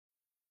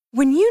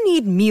When you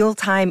need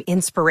mealtime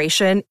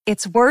inspiration,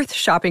 it's worth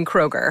shopping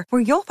Kroger,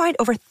 where you'll find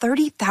over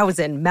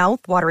 30,000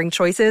 mouth-watering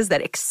choices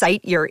that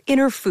excite your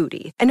inner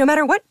foodie. And no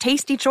matter what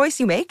tasty choice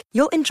you make,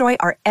 you'll enjoy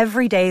our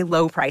everyday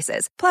low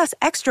prices, plus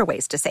extra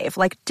ways to save,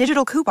 like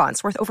digital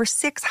coupons worth over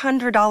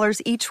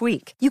 $600 each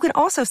week. You can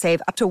also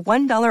save up to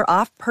 $1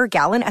 off per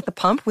gallon at the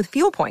pump with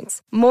fuel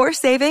points. More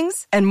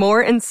savings and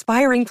more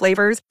inspiring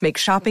flavors make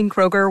shopping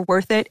Kroger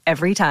worth it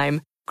every time.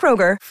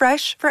 Kroger,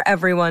 fresh for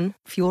everyone.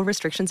 Fuel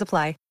restrictions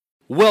apply.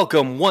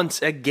 Welcome once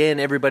again,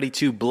 everybody,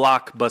 to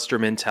Blockbuster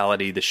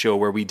Mentality, the show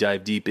where we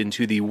dive deep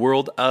into the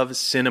world of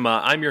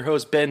cinema. I'm your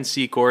host, Ben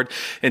Secord,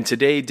 and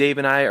today Dave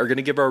and I are going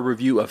to give our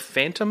review of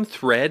Phantom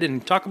Thread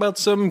and talk about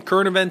some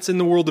current events in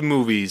the world of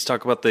movies,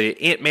 talk about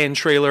the Ant-Man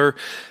trailer,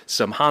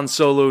 some Han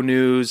Solo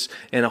news,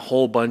 and a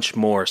whole bunch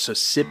more. So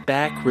sit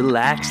back,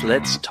 relax,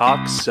 let's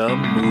talk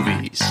some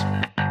movies.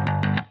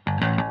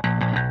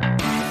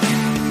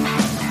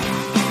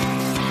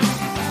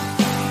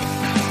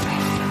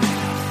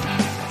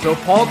 So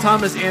Paul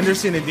Thomas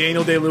Anderson and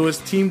Daniel Day-Lewis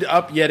teamed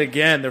up yet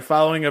again. They're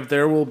following up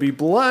There Will Be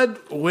Blood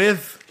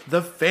with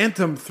The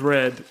Phantom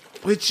Thread,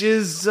 which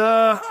is,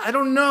 I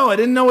don't know. I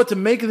didn't know what to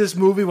make of this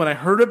movie when I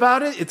heard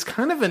about it. It's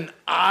kind of an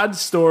odd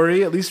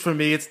story, at least for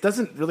me. It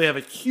doesn't really have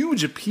a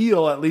huge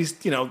appeal, at least,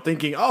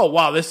 thinking, oh,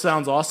 wow, this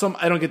sounds awesome.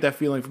 I don't get that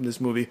feeling from this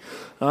movie.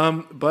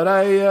 But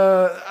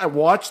I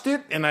watched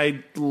it, and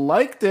I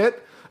liked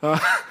it.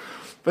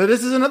 But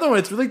this is another one.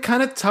 It's really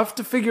kind of tough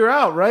to figure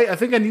out, right? I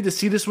think I need to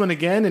see this one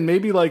again and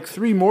maybe like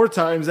 3 more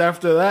times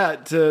after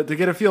that to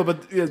get a feel.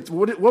 But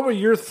what were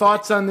your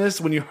thoughts on this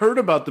when you heard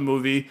about the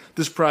movie,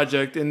 this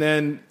project, and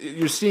then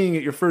you're seeing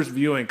it your first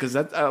viewing? Because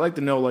I like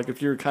to know like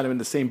if you're kind of in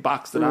the same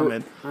box that I'm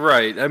in.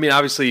 Right. I mean,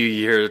 obviously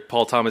you hear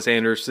Paul Thomas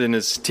Anderson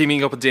is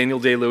teaming up with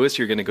Daniel Day-Lewis.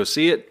 You're going to go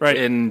see it. Right.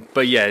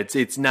 But yeah,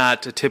 it's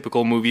not a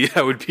typical movie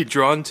I would be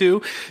drawn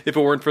to if it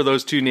weren't for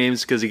those two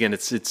names. Because again,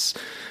 it's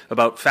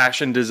about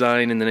fashion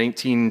design in the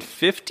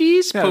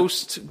 1950s,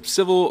 post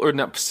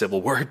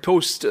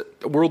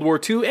World War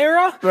II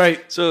era.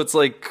 Right. So it's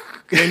like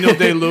Daniel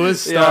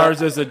Day-Lewis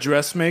stars as a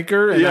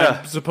dressmaker, and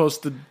I'm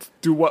supposed to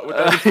do what with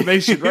that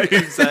information, right?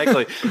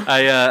 Exactly.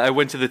 I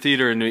went to the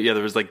theater, and there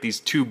was like these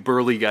 2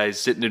 burly guys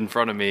sitting in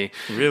front of me,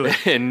 really,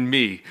 and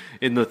me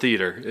in the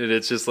theater, and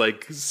it's just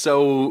like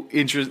so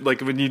interesting.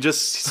 Like when you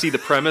just see the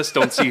premise,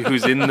 don't see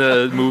who's in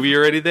the movie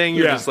or anything,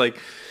 you're just like,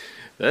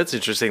 that's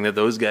interesting that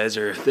those guys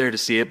are there to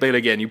see it. But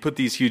again, you put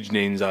these huge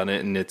names on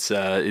it, and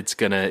it's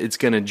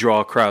gonna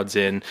draw crowds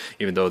in,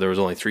 even though there was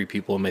only 3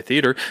 people in my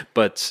theater.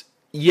 But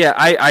yeah,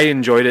 I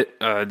enjoyed it.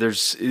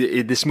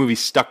 This movie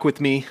stuck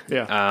with me,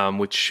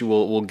 which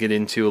we'll get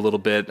into a little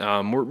bit. We're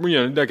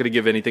not going to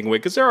give anything away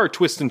because there are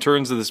twists and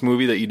turns of this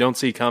movie that you don't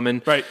see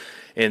coming, right?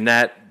 And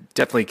that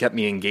definitely kept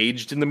me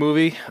engaged in the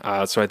movie.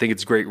 So I think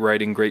it's great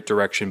writing, great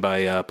direction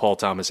by Paul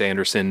Thomas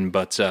Anderson,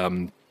 but.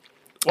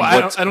 Well,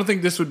 I don't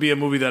think this would be a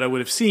movie that I would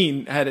have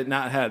seen had it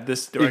not had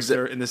this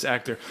director and this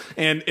actor.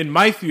 And in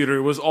my theater,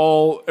 it was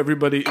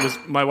everybody. It was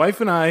my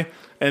wife and I,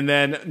 and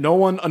then no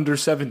one under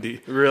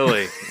 70.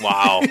 Really?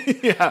 Wow.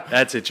 Yeah,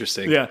 that's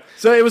interesting. Yeah,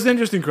 so it was an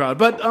interesting crowd.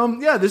 But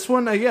this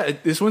one,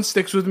 this one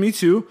sticks with me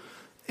too.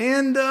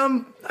 And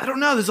I don't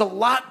know. There's a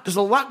lot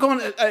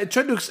going on. I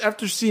tried to,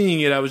 after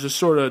seeing it, I was just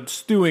sort of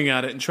stewing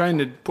at it and trying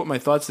to put my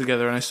thoughts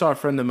together. And I saw a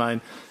friend of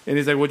mine, and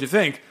he's like, "What'd you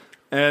think?"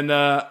 And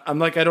I'm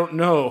like, I don't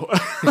know.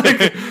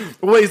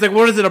 He's like,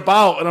 what is it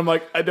about? And I'm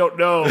like, I don't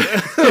know.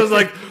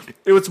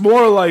 It was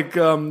more like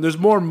there's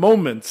more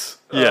moments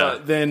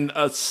than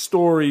a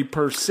story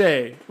per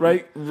se,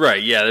 right?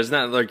 Right, yeah. There's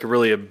not like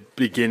really a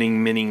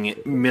beginning,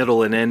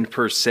 middle, and end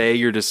per se.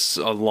 You're just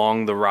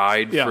along the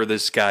ride for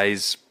this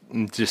guy's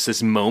just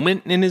this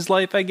moment in his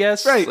life, I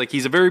guess. Right. Like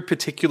he's a very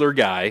particular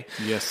guy.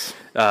 Yes.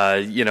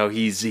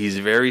 He's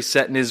very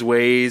set in his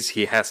ways.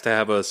 He has to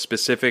have a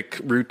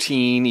specific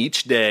routine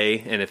each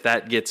day, and if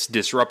that gets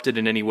disrupted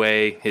in any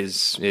way,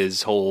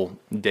 his whole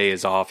day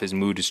is off. His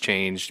mood is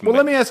changed. Well,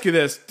 let me ask you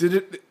this: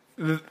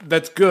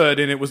 that's good,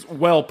 and it was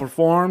well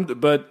performed,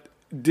 but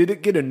did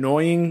it get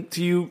annoying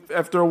to you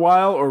after a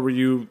while, or were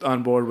you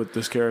on board with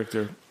this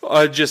character?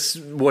 Just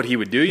what he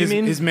would do. You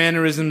mean his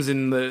mannerisms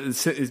and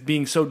is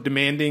being so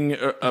demanding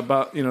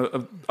about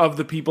of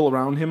the people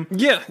around him?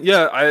 Yeah.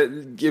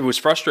 It was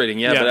frustrating.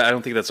 Yeah, but I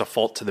don't think that's a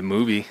fault to the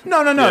movie.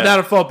 No, not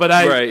a fault. But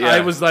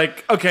I was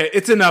like, okay,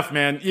 it's enough,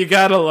 man. You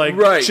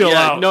gotta chill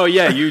out. No,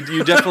 yeah,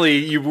 you definitely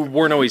you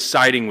weren't always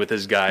siding with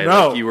this guy.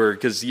 No, like you were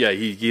because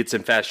he gets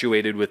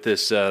infatuated with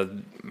this.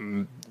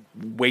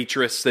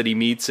 Waitress that he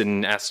meets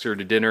and asks her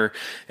to dinner,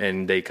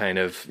 and they kind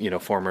of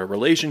form a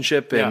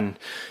relationship, and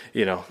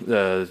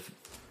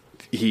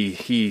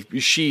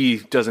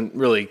she doesn't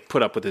really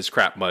put up with his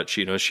crap much.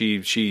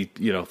 She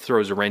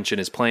throws a wrench in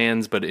his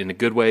plans, but in a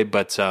good way.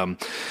 But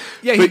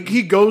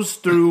he goes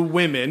through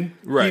women.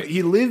 Right.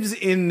 He lives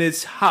in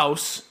this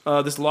house,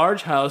 this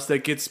large house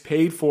that gets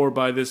paid for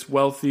by this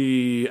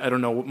wealthy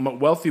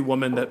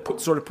woman that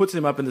sort of puts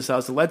him up in this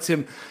house and lets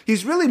him.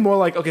 He's really more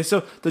like, okay,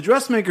 so the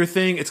dressmaker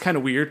thing, it's kind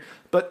of weird,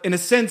 but in a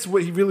sense,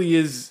 what he really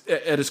is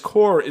at his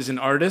core is an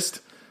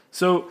artist.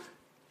 So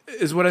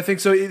is what I think.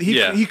 So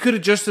he could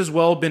have just as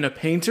well been a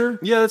painter.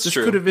 Yeah, that's this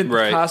true. Could have been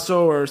Right.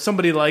 Picasso or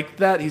somebody like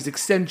that. He's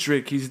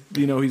eccentric. He's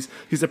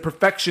a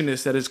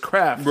perfectionist at his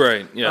craft.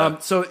 Right. Yeah.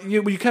 So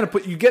you kind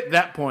of you get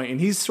that point, and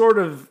he's sort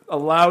of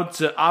allowed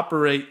to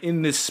operate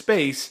in this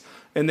space.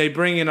 And they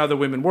bring in other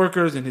women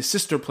workers, and his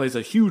sister plays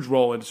a huge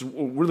role. And it's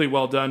really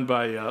well done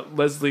by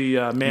Leslie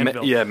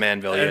Manville.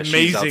 Manville. Yeah,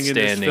 she's amazing in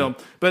this film.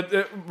 But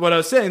what I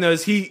was saying though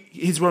is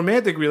his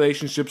romantic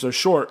relationships are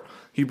short.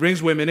 He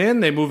brings women in,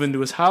 they move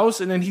into his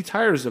house, and then he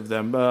tires of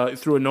them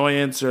through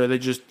annoyance, or he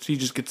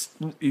just gets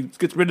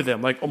rid of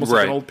them, like almost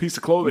like an old piece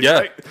of clothing. Yeah.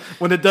 Right?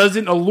 When it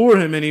doesn't allure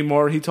him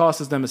anymore, he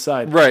tosses them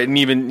aside. Right, and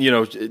even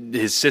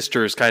his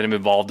sister is kind of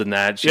involved in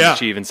that.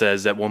 She even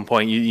says at one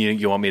point,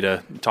 you want me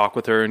to talk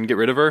with her and get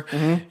rid of her,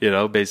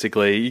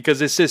 basically because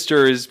his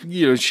sister is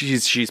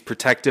she's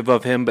protective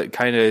of him, but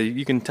kind of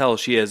you can tell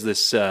she has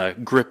this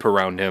grip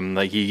around him,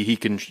 like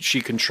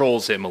she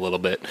controls him a little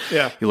bit.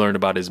 Yeah, you learn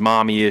about his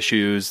mommy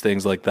issues,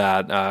 things like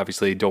that.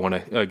 Obviously, don't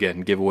want to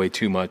again give away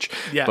too much.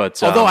 Yeah,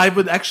 but although I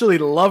would actually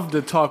love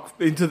to talk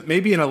into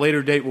maybe in a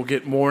later date we'll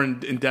get more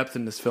in depth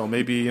in this film.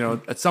 Maybe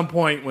at some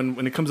point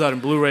when it comes out in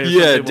Blu-ray.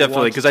 Yeah,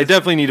 definitely, because I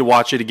definitely need to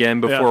watch it again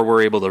before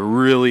we're able to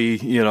really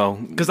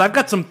because I've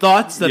got some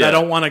thoughts that I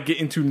don't want to get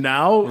into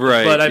now.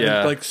 Right, but I've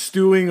been like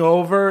stewing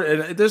over,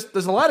 and there's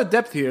a lot of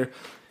depth here,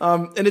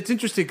 and it's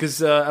interesting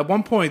because at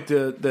one point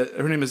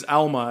her name is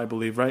Alma, I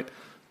believe, right?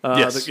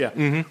 Yes.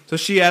 So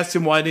she asks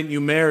him, "Why didn't you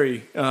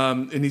marry?"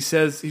 And he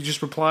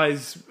just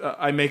replies,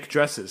 "I make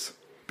dresses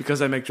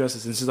because I make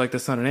dresses." And she's like,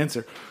 "That's not an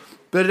answer,"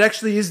 but it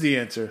actually is the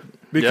answer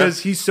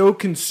because he's so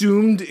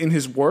consumed in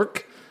his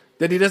work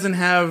that he doesn't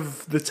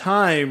have the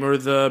time or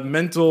the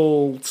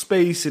mental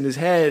space in his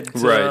head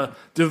to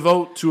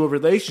devote to a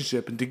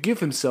relationship and to give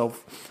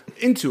himself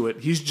into it.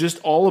 He's just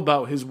all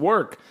about his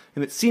work.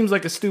 And it seems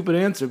like a stupid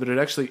answer, but it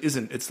actually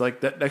isn't. It's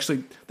like that.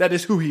 Actually, that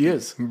is who he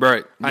is.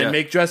 Right. I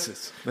make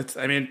dresses.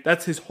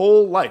 That's his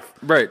whole life.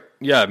 Right.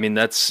 Yeah. I mean,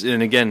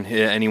 and again,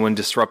 anyone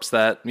disrupts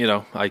that,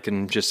 I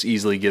can just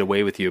easily get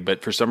away with you.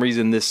 But for some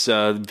reason, this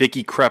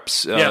Vicky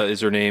Krieps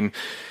is her name.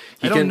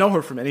 I don't know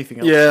her from anything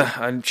else.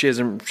 Yeah, she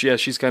hasn't. Yeah,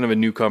 she's kind of a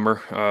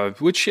newcomer,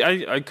 which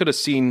I could have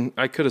seen.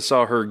 I could have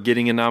saw her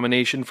getting a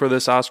nomination for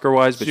this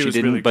Oscar-wise, but she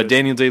didn't. Really but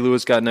Daniel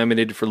Day-Lewis got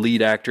nominated for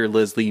lead actor.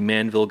 Leslie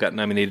Manville got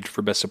nominated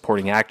for best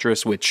supporting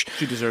actress, which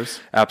she deserves.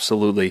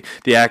 Absolutely,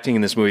 the acting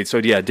in this movie. So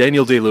yeah,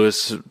 Daniel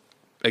Day-Lewis,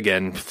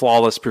 again,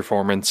 flawless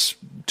performance.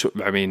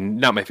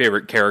 Not my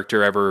favorite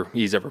character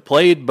he's ever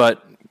played,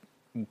 but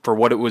for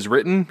what it was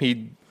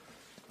written,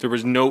 there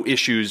was no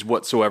issues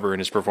whatsoever in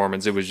his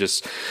performance. It was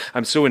just,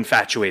 I'm so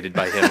infatuated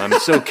by him. I'm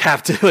so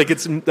captive. Like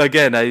it's,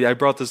 again, I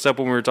brought this up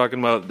when we were talking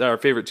about our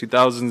favorite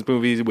 2000s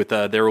movies with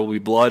There Will Be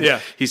Blood.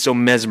 Yeah. He's so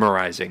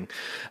mesmerizing.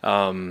 He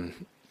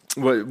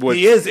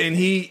is, and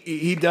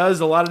he does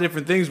a lot of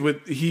different things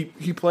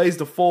he plays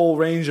the full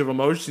range of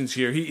emotions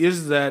here. He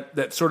is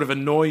that sort of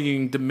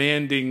annoying,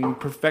 demanding,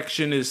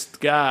 perfectionist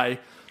guy.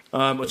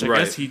 Which I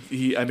guess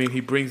he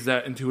brings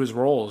that into his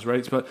roles,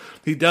 right? But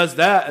he does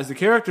that as the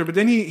character, but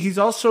then he's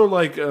also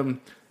like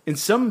in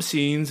some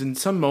scenes, in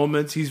some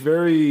moments, he's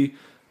very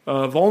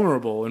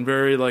vulnerable and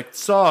very like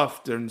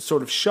soft and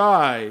sort of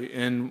shy.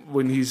 And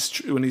when he's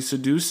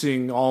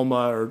seducing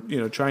Alma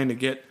or trying to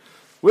get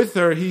with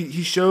her,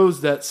 he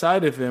shows that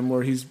side of him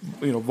where he's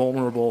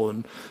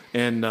vulnerable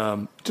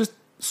and just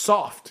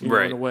soft in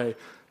a way.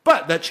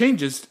 But that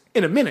changes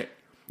in a minute.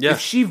 Yeah.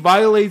 If she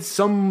violates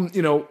some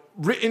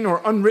written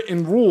or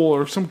unwritten rule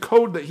or some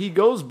code that he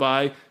goes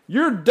by,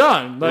 you're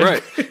done.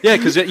 Right. Yeah,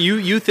 because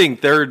you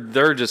think they're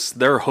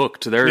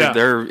hooked.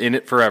 They're in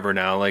it forever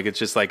now. Like it's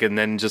just like, and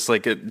then just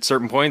like at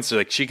certain points,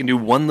 like she can do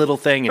one little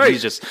thing, and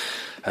he's just,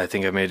 I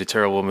think I made a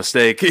terrible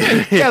mistake.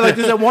 Yeah, like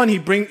there's that one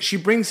she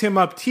brings him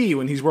up tea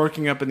when he's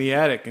working up in the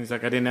attic, and he's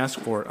like, I didn't ask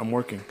for it. I'm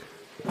working.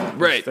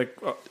 Right. He's like,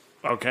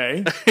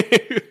 okay.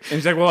 And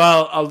he's like,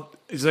 well,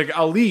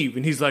 I'll leave,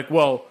 and he's like,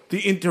 well,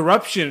 the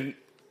interruption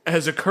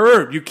has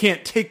occurred. You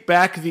can't take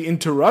back the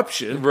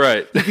interruption.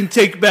 Right. You can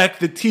take back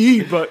the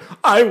tea, but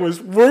I was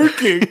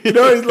working.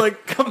 He's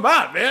like, come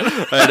on, man.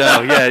 I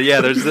know.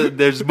 Yeah.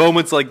 There's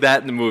moments like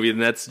that in the movie,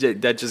 and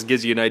that just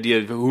gives you an idea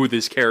of who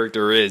this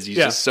character is. He's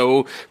just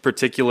so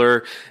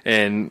particular,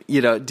 and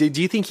do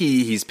you think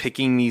he's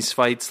picking these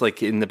fights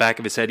like in the back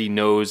of his head? He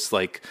knows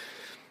like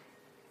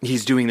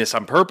he's doing this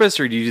on purpose,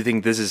 or do you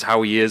think this is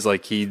how he is?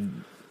 Like he.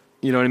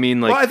 You know what I mean?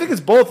 Like, well, I think it's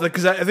both,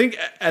 because I think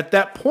at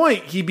that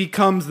point he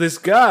becomes this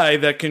guy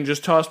that can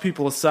just toss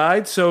people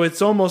aside. So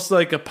it's almost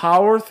like a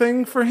power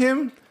thing for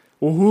him.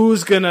 Well,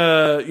 who's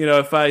gonna,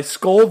 if I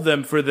scold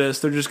them for this,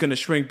 they're just gonna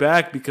shrink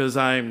back because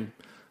I'm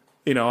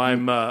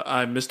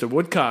Mr.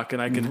 Woodcock,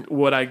 and I can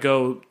what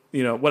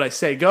I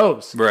say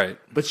goes. Right.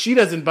 But she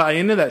doesn't buy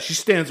into that. She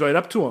stands right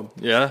up to him.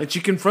 Yeah. And she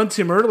confronts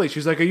him early.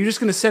 She's like, "Are you just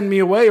gonna send me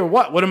away or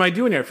what? What am I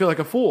doing here? I feel like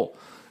a fool."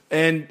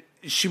 And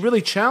she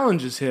really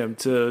challenges him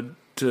to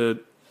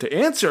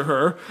answer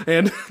her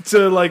and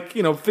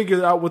to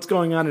figure out what's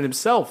going on in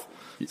himself.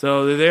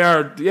 So they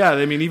are,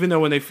 even though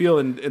when they feel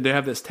and they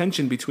have this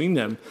tension between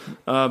them.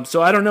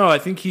 So I don't know. I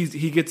think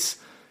he gets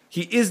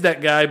he is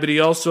that guy, but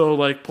he also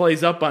like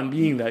plays up on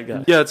being that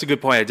guy. Yeah, that's a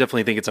good point. I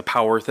definitely think it's a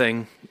power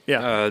thing.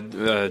 Yeah.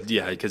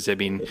 Because I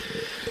mean,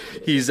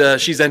 she's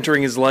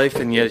entering his life,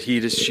 and yet she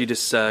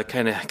just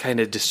kind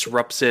of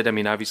disrupts it. I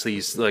mean,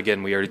 obviously,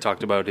 we already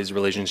talked about his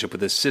relationship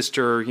with his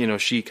sister. You know,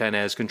 she kind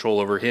of has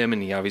control over him,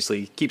 and he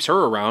obviously keeps her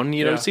around.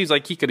 You know, it seems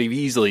like he could have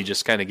easily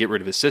just kind of get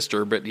rid of his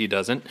sister, but he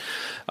doesn't.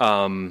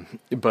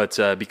 But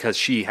because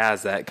she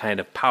has that kind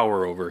of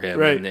power over him,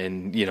 right.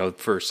 and you know,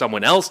 for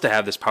someone else to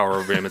have this power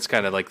over him, it's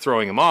kind of like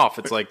throwing him off.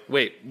 It's like,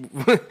 wait,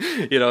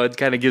 you know, it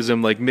kind of gives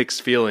him like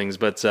mixed feelings.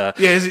 But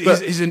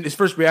his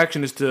first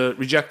reaction is to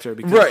reject her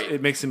because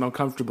it makes him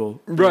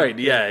uncomfortable. Right?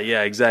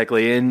 Yeah,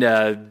 exactly. And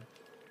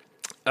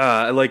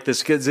I like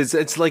this because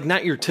it's like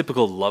not your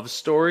typical love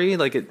story.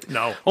 Like it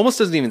almost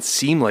doesn't even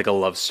seem like a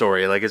love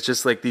story. Like it's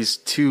just like these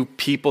two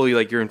people.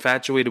 You're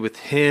infatuated with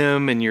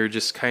him, and you're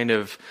just kind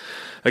of,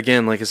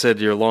 again, like I said,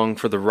 you're along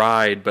for the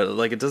ride. But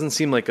like it doesn't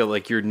seem like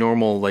your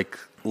normal like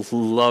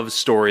love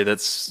story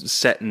that's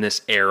set in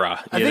this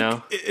era. I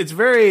think it's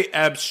very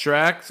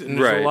abstract, and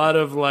there's a lot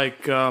of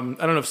like I don't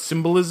know if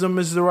symbolism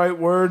is the right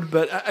word,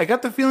 but I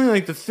got the feeling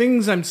like the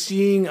things I'm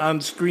seeing on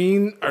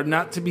screen are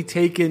not to be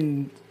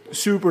taken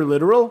super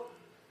literal.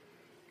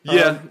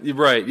 Yeah,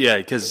 right. Yeah,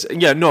 because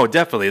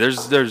definitely.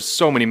 There's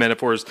so many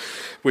metaphors,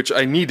 which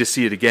I need to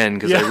see it again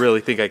because I really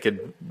think I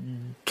could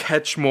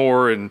catch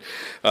more and.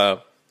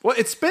 Well,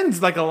 it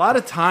spends like a lot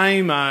of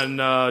time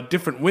on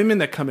different women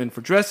that come in for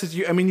dresses.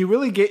 You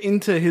really get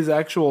into his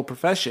actual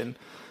profession,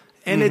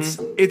 and it's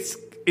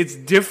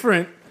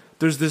different.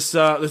 There's there's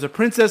a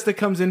princess that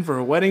comes in for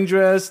her wedding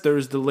dress.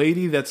 There's the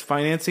lady that's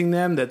financing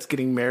them that's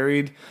getting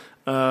married.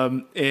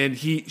 And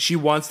she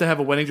wants to have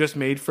a wedding dress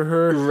made for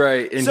her,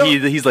 right? And so,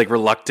 he's like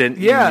reluctant.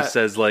 Yeah, and he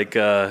says like,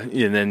 and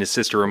then his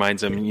sister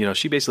reminds him, you know,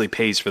 she basically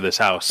pays for this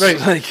house, right?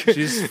 Like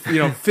she's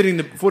footing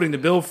the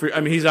bill for.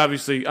 I mean, he's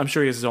obviously, I'm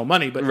sure he has his own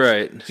money, but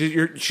right,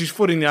 she's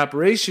footing the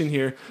operation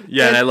here.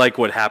 Yeah, and I like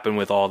what happened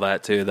with all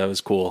that too. That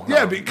was cool.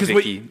 Yeah, because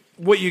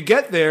what you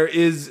get there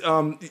is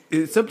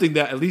it's something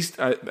that at least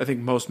I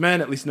think most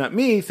men, at least not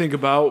me, think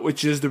about,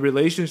 which is the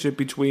relationship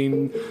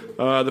between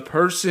the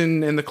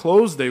person and the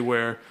clothes they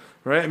wear.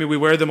 Right, I mean, we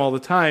wear them all the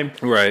time,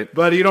 right?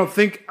 But I don't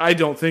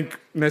think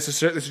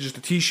necessarily this is just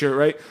a T-shirt,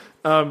 right?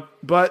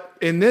 But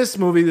in this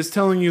movie, it's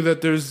telling you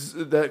that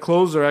that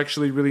clothes are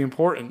actually really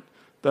important.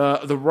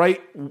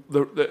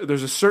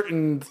 There's a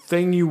certain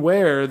thing you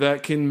wear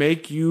that can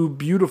make you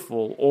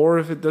beautiful, or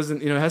if it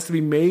doesn't, it has to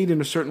be made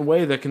in a certain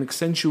way that can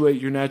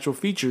accentuate your natural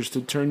features to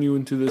turn you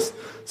into this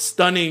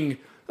stunning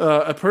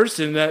a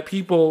person that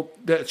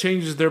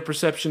changes their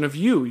perception of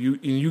you.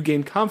 You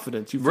gain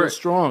confidence. You feel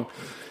strong.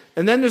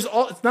 And then it's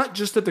not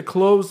just that the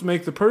clothes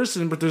make the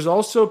person, but there's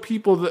also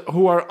people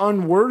who are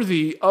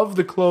unworthy of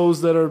the clothes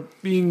that are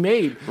being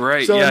made.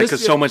 Right, so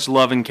because so much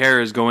love and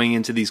care is going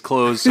into these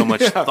clothes, so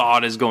much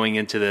thought is going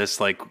into this.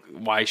 Like,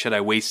 why should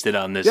I waste it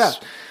on this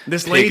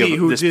this lady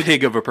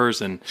pig of a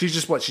person? She's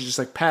just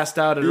like passed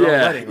out at her own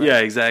wedding, right? Yeah,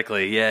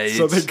 exactly. Yeah,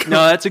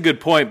 that's a good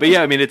point. But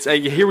yeah, I mean, it's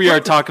here we are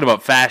talking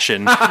about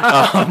fashion.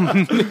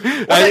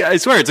 I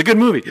swear, it's a good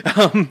movie.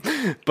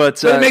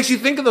 But it makes you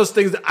think of those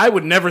things that I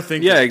would never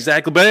think of. Yeah,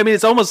 exactly. But I mean,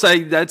 it's almost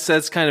like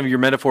that's kind of your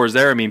metaphors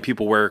there. I mean,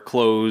 people wear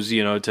clothes,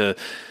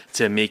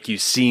 to make you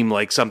seem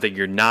like something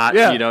you're not.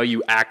 Yeah.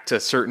 You act a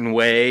certain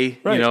way.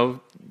 Right.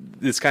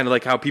 It's kind of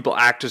like how people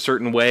act a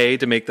certain way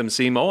to make them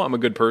seem, oh, I'm a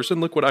good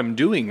person. Look what I'm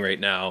doing right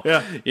now.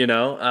 Yeah. You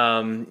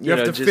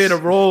have to fit a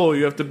role.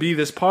 You have to be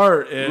this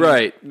part. And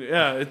right.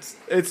 Yeah,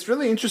 it's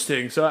really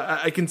interesting. So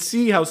I can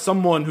see how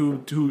someone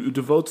who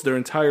devotes their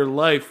entire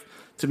life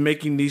to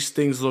making these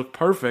things look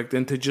perfect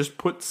and to just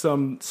put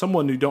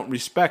someone who don't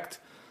respect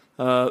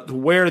to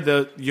wear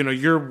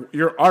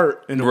your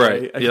art in a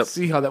way. I can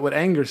see how that would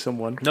anger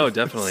someone. No,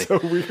 definitely. It's so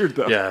weird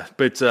though. Yeah,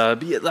 but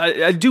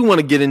I do want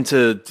to get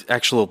into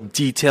actual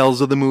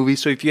details of the movie.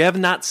 So if you have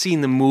not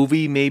seen the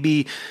movie,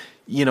 maybe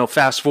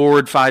fast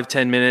forward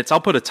 5-10 minutes.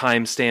 I'll put a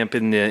timestamp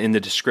in the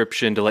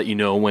description to let you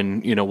know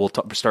when we'll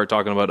start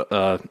talking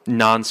about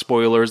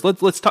non-spoilers.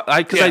 Let's talk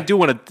because I do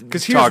want to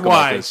talk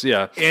about this.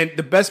 Yeah, and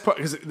the best part,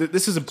 because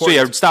this is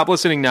important. So stop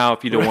listening now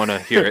if you don't want to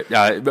hear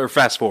it, or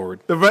fast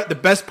forward. The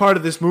best part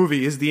of this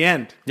movie is the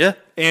end. Yeah,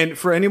 and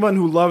for anyone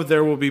who loved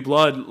There Will Be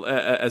Blood,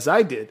 as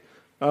I did,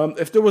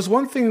 if there was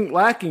one thing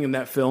lacking in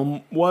that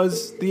film,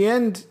 was the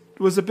end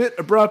was a bit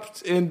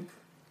abrupt and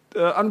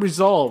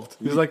unresolved.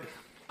 It was like,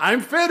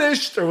 I'm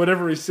finished, or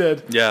whatever he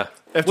said. Yeah.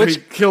 After he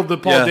killed the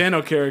Paul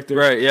Dano character.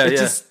 Right, yeah,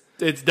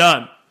 it's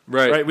done.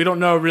 Right. We don't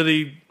know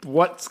really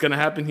what's going to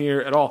happen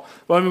here at all.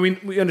 Well, I mean,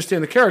 we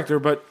understand the character,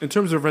 but in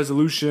terms of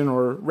resolution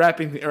or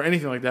wrapping or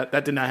anything like that,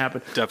 that did not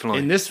happen. Definitely.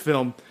 In this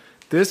film,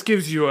 this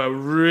gives you a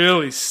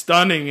really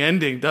stunning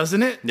ending,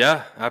 doesn't it?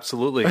 Yeah,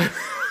 absolutely.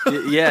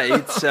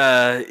 Yeah, it's...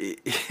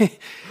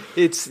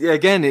 It's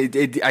again,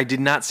 I did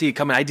not see it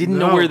coming. I didn't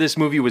know where this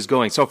movie was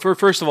going. So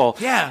first of all,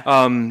 it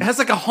has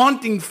like a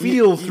haunting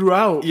feel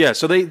throughout. Yeah,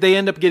 so they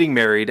end up getting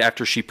married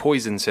after she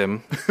poisons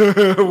him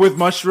with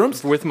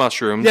mushrooms.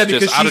 Yeah,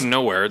 because just out of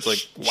nowhere, it's like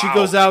she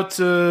goes out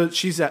to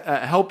she's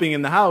helping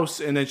in the house,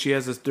 and then she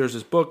has there's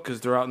this book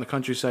because they're out in the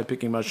countryside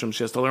picking mushrooms.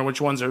 She has to learn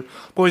which ones are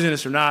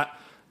poisonous or not.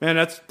 Man,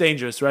 that's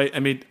dangerous, right? I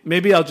mean,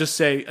 maybe I'll just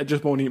say I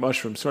just won't eat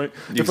mushrooms, right?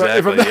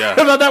 Exactly, if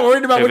I'm not that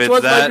worried about which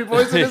ones might be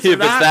poisonous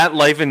if it's that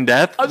life and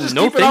death, I'll just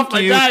keep it off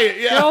my diet.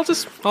 Yeah,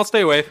 I'll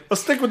stay away. I'll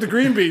stick with the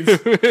green beans.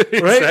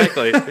 Right?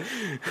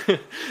 Exactly.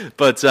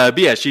 But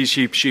yeah,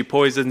 she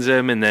poisons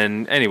him, and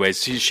then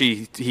anyways,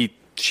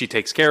 she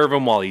takes care of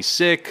him while he's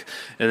sick,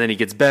 and then he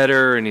gets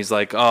better, and he's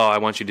like, "Oh, I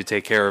want you to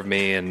take care of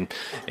me," and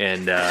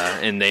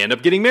they end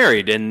up getting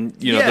married, and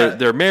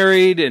they're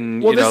married,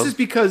 and this is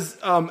because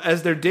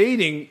as they're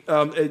dating,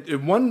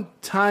 at one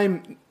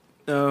time,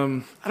 I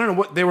don't know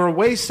what they were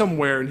away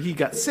somewhere, and he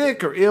got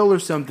sick or ill or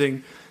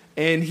something,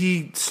 and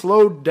he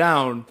slowed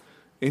down,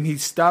 and he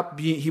stopped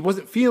being. He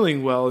wasn't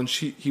feeling well, and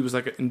he was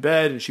like in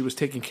bed, and she was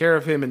taking care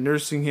of him and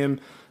nursing him,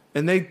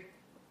 and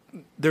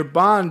their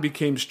bond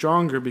became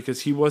stronger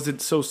because he wasn't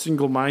so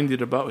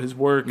single-minded about his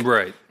work.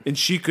 Right. And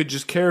she could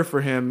just care for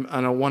him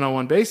on a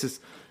one-on-one basis.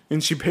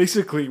 And she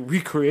basically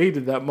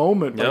recreated that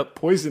moment by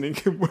poisoning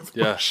him with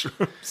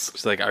mushrooms.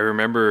 It's like, I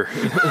remember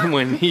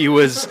when he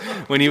was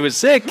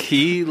sick,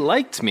 he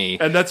liked me.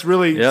 And that's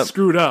really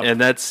screwed up. And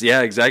that's,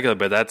 exactly.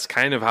 But that's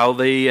kind of how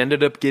they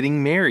ended up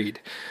getting married,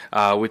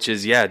 which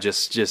is,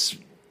 just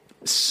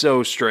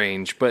so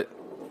strange. But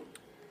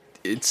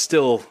it's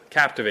still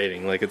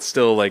captivating. Like, it's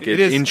still like it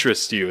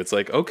interests you. It's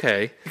like,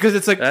 okay, because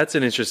it's like that's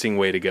an interesting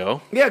way to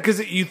go. Yeah, because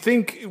you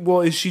think,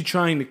 well, is she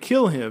trying to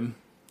kill him?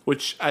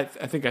 Which I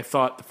think I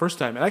thought the first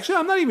time. And actually,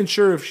 I'm not even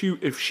sure if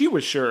she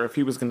was sure if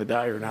he was going to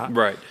die or not.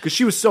 Right, because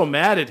she was so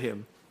mad at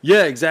him.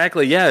 Yeah,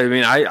 exactly. Yeah, I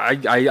mean,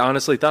 I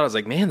honestly thought, I was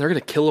like, man, they're going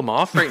to kill him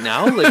off right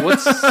now? Like,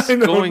 what's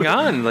going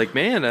on? Like,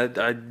 man,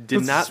 I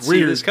did not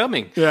see this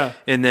coming. Yeah.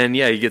 And then,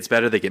 he gets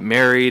better. They get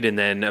married. And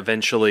then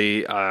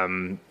eventually,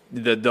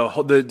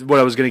 the what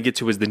I was going to get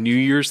to was the New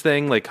Year's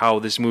thing, like how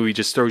this movie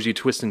just throws you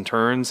twists and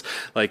turns.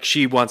 Like,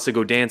 she wants to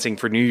go dancing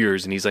for New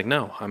Year's, and he's like,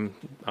 no,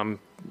 I'm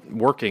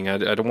working. I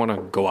don't want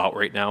to go out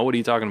right now. What are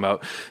you talking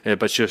about?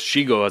 But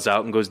she goes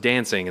out and goes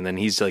dancing, and then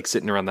he's like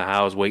sitting around the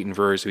house waiting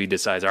for her. So he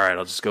decides, all right,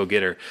 I'll just go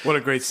get her. What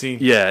a great scene!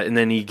 Yeah, and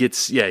then he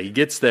gets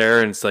there,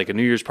 and it's like a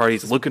New Year's party.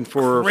 He's looking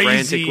for her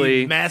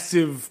frantically,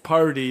 massive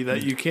party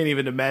that you can't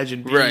even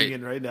imagine being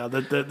in right now.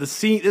 The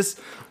scene,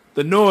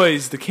 the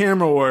noise, the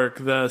camera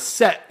work, the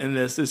set in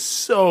this is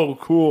so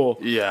cool.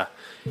 Yeah,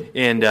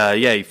 and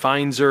he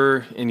finds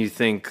her, and you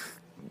think,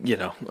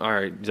 all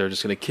right, they're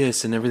just going to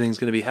kiss and everything's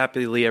going to be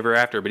happily ever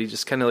after. But he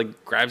just kind of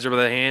like grabs her by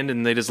the hand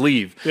and they just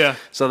leave. Yeah.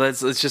 So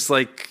it's just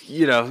like,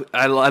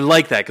 I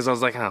like that because I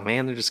was like, oh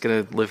man, they're just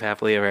going to live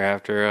happily ever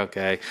after.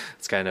 Okay.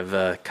 It's kind of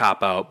a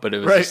cop out, but it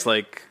was just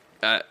like,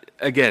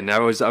 again, I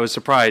was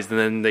surprised. And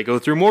then they go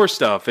through more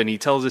stuff and he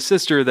tells his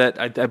sister that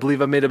I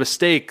believe I made a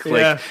mistake.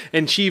 Like,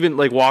 and she even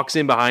like walks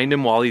in behind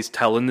him while he's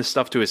telling this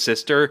stuff to his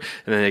sister.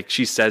 And then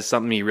she says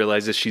something, he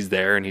realizes she's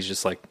there and he's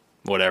just like,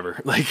 whatever.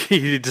 Like,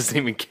 he doesn't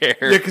even care.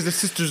 Yeah, because the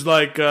sister's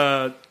like,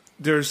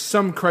 there's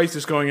some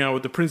crisis going on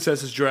with the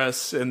princess's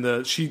dress,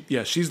 and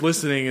she's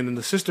listening, and then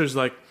the sister's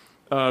like,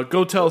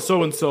 go tell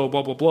so-and-so,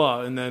 blah, blah,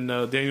 blah. And then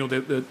Daniel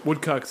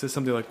Woodcock says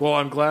something like, well,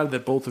 I'm glad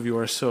that both of you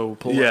are so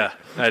polite. Yeah,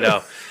 I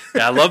know.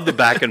 Yeah, I love the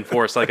back and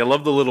forth. Like, I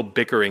love the little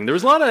bickering. There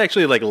was a lot of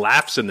actually like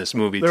laughs in this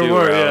movie, there too.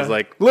 Were, I was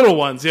like, little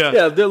ones, yeah.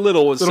 Yeah, they're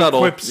little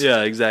subtle. Quips.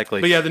 Yeah, exactly.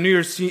 But yeah, the New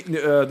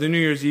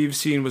Year's Eve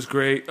scene was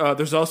great.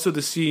 There's also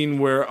the scene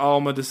where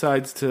Alma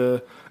decides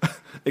to,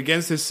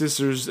 against his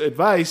sister's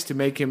advice, to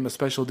make him a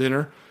special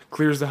dinner,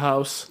 clears the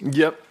house.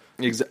 Yep.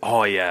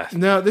 Oh, yeah.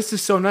 No, this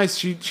is so nice.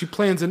 She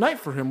plans a night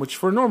for him, which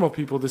for normal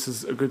people, this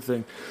is a good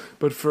thing.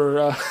 But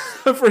for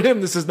for him,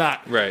 this is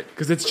not. Right.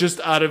 Because it's just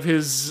out of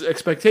his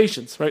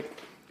expectations, right?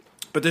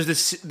 But there's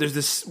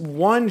this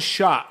one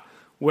shot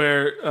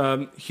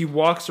where he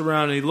walks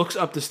around and he looks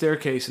up the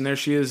staircase, and there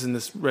she is in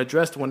this red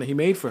dress, the one that he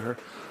made for her.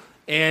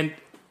 And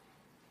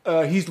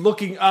he's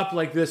looking up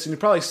like this, and you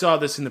probably saw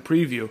this in the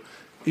preview.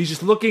 He's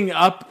just looking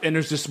up, and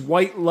there's this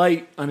white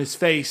light on his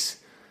face.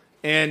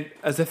 And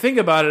as I think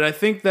about it, I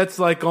think that's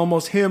like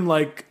almost him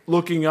like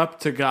looking up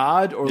to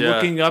God or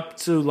looking up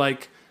to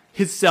like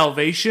his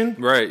salvation,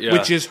 right? Yeah.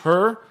 Which is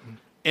her,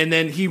 and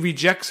then he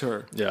rejects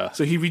her. Yeah.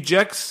 So he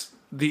rejects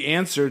the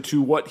answer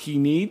to what he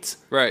needs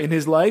in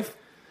his life.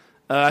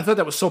 I thought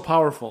that was so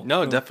powerful.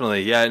 No,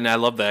 definitely, yeah, and I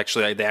love the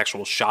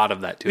actual shot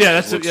of that too. Yeah,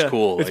 it looks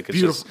cool. It's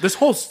beautiful.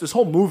 This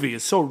whole movie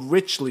is so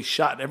richly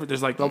shot.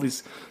 There's like all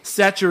these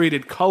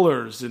saturated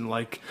colors and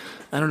like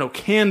I don't know,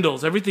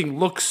 candles. Everything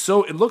looks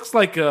it looks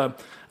like a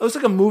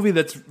movie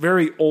that's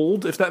very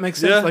old, if that makes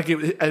sense. Yeah. Like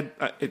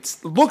it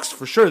looks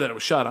for sure that it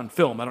was shot on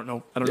film. I don't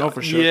know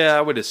for sure. Yeah,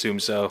 I would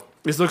assume so.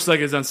 This looks like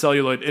it's on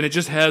celluloid, and it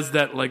just has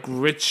that like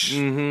rich,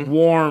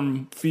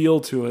 warm feel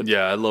to it.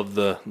 Yeah, I love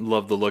the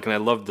look, and I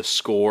love the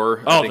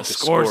score. Oh, the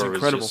score is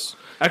incredible.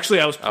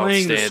 Actually, I was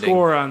playing the Outstanding.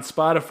 score on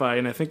Spotify,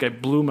 and I think I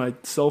blew my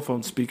cell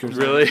phone speakers.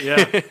 Really? On.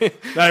 Yeah.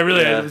 No, I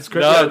really. Yeah. It's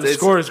great. No, Yeah, the it's-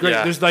 score is great.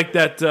 yeah. There's like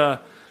that.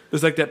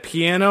 There's like that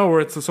piano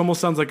where it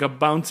almost sounds like a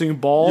bouncing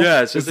ball.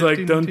 Yeah, it's it's just like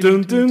ding, dun ding,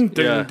 dun dun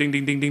ding, yeah. ding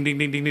ding ding ding ding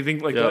ding ding ding ding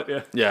like Yep.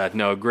 that. Yeah.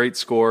 No, great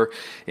score.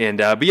 And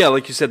but yeah,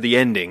 like you said, the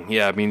ending.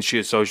 Yeah, I mean,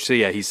 he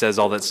says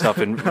all that stuff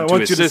to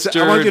his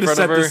sister I want you in to front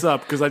set of her. this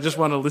up because I just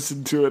want to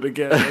listen to it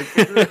again.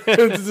 Like,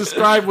 to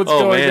describe what's Oh,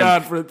 going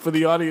man. on for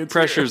the audience.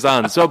 Pressure's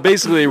on. So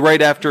basically,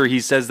 right after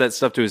he says that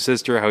stuff to his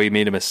sister, how he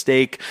made a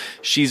mistake,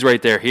 she's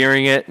right there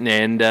hearing it,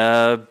 and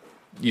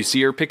you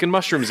see her picking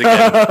mushrooms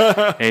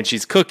again, and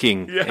she's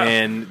cooking. Yeah.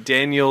 And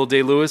Daniel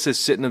Day-Lewis is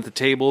sitting at the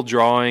table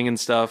drawing and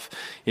stuff.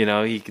 You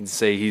know, he can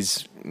say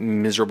he's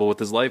miserable with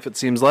his life. It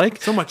seems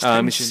like So much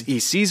tension. He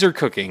sees her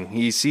cooking.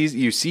 You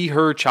see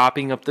her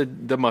chopping up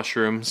the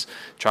mushrooms,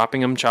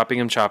 chopping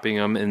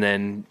them, and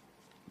then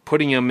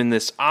putting them in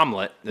this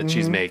omelet that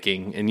she's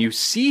making, and you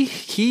see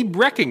he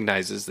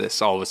recognizes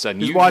this all of a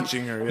sudden. He's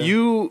watching her, yeah.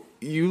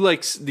 You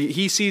like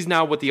he sees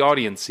now what the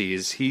audience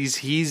sees. He's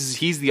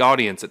the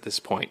audience at this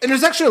point. And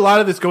there's actually a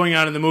lot of this going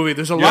on in the movie.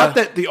 There's a Yeah. lot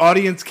that the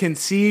audience can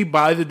see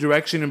by the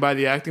direction and by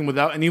the acting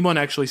without anyone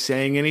actually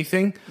saying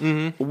anything.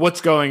 Mm-hmm. What's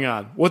going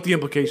on? What the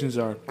implications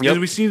are? Because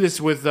we see this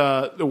with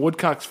the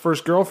Woodcock's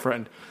first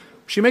girlfriend.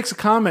 She makes a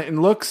comment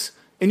and looks,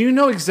 and you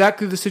know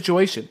exactly the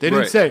situation. They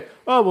didn't Right. say,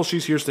 "Oh, well,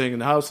 she's here staying in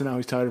the house, and now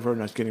he's tired of her,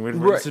 and he's getting rid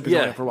of her." Right, This has been yeah.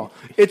 going on for a while.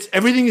 It's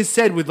everything is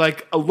said with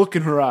like a look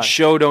in her eye.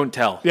 Show don't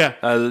tell. Yeah.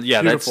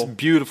 Yeah, that's Beautiful.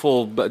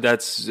 beautiful. But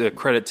that's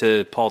credit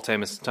to Paul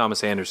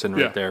Thomas Anderson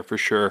right Yeah. there for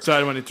sure. So I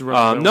don't want to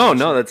interrupt.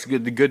 No, that's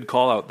good. The good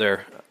call out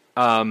there.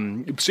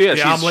 So yeah,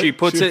 omelet, she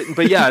puts she- it.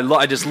 But yeah,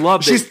 I just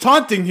love She's that.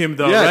 taunting him,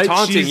 though, Yeah, right?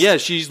 taunting.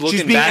 She's looking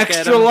She's being back at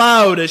extra him.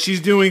 loud as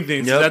she's doing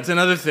things. So Yep. that's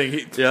another thing.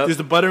 Yep. There's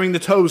the buttering the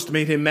toast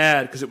made him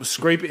mad because it was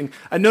scraping.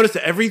 I noticed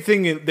that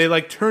everything, they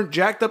like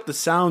jacked up the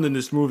sound in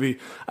this movie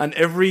on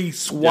every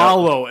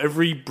swallow,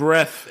 every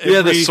breath.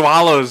 Yeah, the every-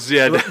 swallows.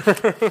 Yeah,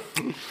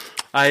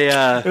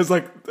 It was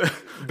like,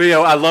 But yeah,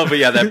 I love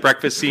that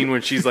breakfast scene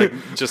when she's like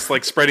just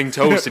like spreading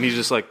toast, and he's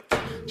just like,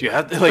 do you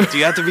have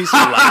to be so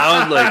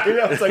loud? Like,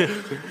 I was like,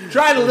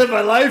 trying to live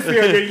my life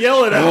here, and you're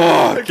yelling at me.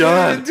 oh I can't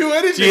god, even do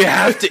anything. do you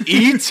have to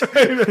eat?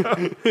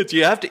 Do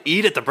you have to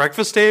eat at the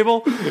breakfast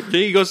table? Can't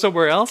you go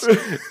somewhere else?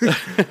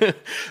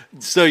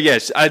 So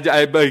yes, I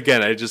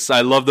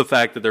love the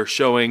fact that they're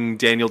showing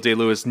Daniel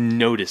Day-Lewis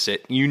notice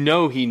it. You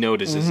know he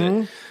notices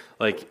it.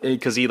 Like,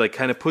 because he like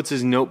kind of puts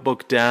his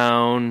notebook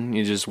down.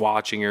 He's just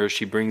watching her.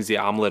 She brings the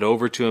omelet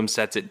over to him,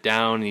 sets it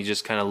down, and he's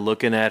just kind of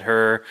looking at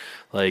her.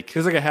 Like,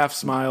 There's like a half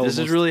smile. this is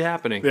almost. really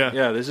happening.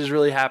 Yeah. This is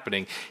really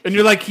happening. And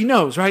you're like, he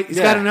knows, right? He's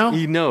got to know.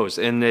 He knows,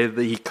 and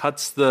he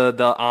cuts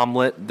the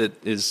omelet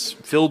that is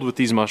filled with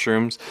these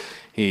mushrooms.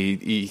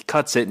 He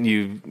cuts it,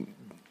 and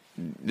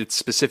it's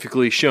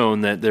specifically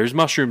shown that there's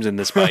mushrooms in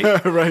this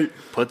bite. Right.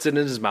 Puts it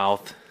in his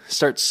mouth,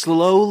 starts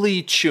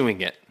slowly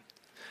chewing it.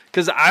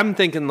 Because I'm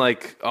thinking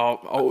like,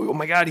 oh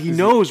my God, he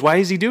knows. Why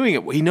is he doing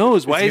it? He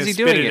knows. Why is he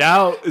doing spit it? it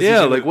out? Is he Yeah,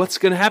 gonna- like what's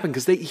going to happen?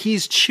 Because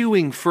he's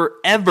chewing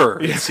forever,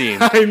 it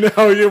seems. I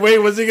know. Wait,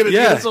 what's he going to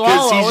Yeah, do?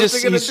 Swallow? because What's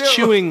he gonna he's do?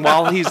 chewing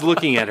while he's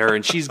looking at her,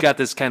 and she's got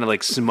this kind of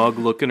like smug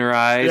look in her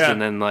eyes, Yeah.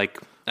 and then like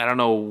I don't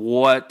know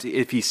what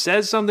if he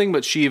says something,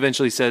 but she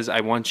eventually says, "I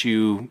want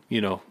you,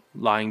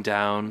 lying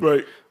down,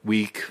 Right.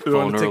 weak, I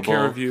vulnerable. wanna take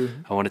care of you."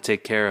 I want to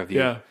take care of you."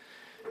 Yeah.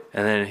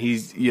 And then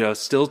he's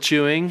still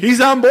chewing. He's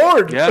on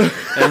board. Yeah,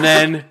 and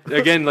then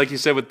again, like you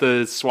said with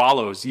the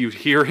swallows, you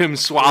hear him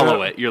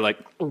swallow Yeah. it. You're like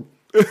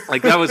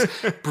that was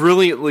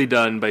brilliantly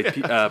done by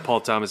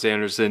Paul Thomas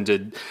Anderson.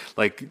 To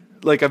like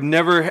I've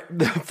never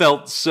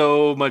felt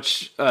so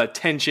much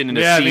tension in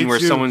a Yeah, me scene where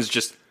too. someone's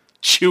just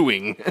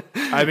chewing.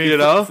 I mean, you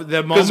know, for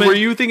the because moment, were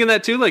you thinking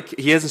that too? Like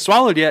he hasn't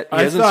swallowed yet. He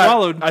hasn't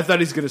swallowed. I thought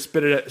he's going to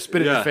spit it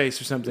in Yeah. the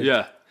face or something.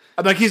 Yeah,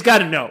 I'm like, he's got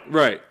to know.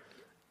 right.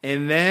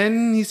 And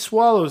then he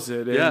swallows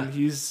it, and Yeah.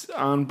 he's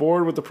on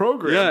board with the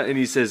program. Yeah, and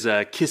he says,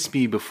 "Kiss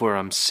me before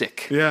I'm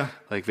sick." Yeah.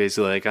 Like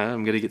basically, like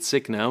I'm gonna get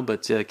sick now,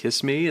 but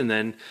kiss me, and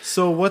then.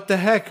 So what the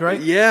heck,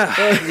 right? Yeah,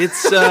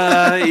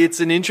 it's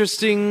an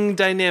interesting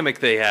dynamic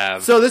they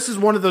have. So this is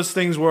one of those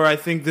things where I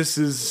think this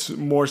is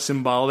more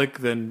symbolic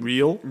than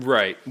real.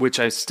 Right, which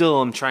I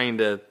still am trying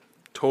to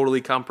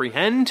totally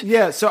comprehend.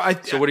 Yeah. So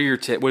What are your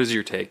what is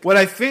your take? what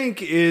I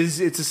think is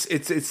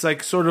it's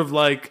like sort of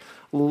like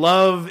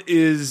love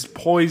is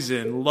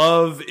poison,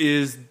 love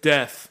is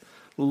death,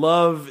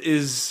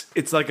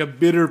 it's like a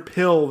bitter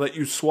pill that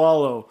you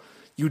swallow.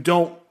 You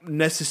don't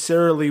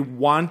necessarily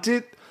want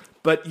it,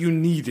 but you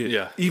need it.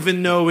 Yeah.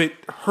 Even though it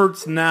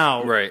hurts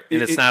now. Right,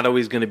 and it's not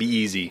always going to be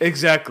easy.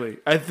 Exactly.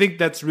 I think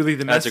that's really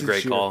the That's a message.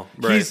 great here. call.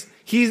 Right.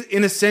 He's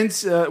in a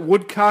sense,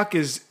 Woodcock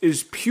is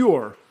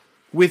pure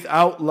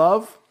without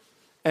love,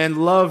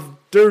 and love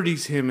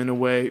dirties him in a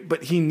way,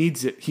 but he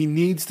needs it. He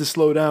needs to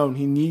slow down.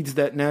 He needs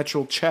that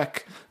natural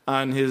check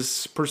on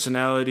his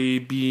personality,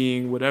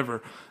 being,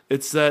 whatever.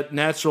 It's that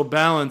natural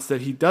balance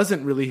that he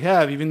doesn't really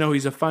have, even though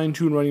he's a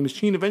fine-tuned running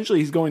machine. Eventually,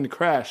 he's going to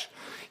crash.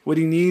 What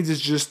he needs is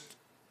just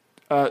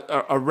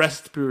a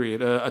rest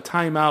period, a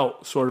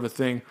timeout sort of a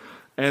thing.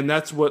 and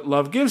that's what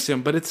love gives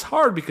him. But it's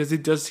hard because he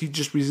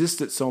just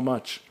resists it so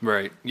much.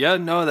 Right. Yeah.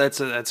 No, that's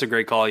a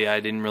great call. Yeah, I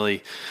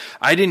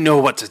didn't know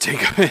what to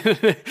take of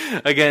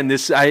it. Again,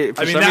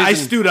 I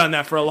stewed on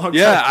that for a long time.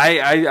 Yeah,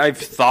 I've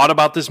thought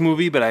about this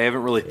movie, but I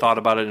haven't really thought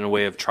about it in a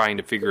way of trying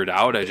to figure it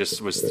out. I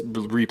just was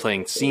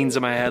replaying scenes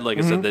in my head. Like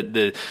I said,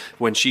 the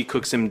when she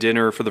cooks him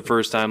dinner for the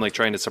first time, like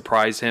trying to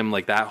surprise him,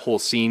 like that whole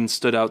scene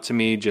stood out to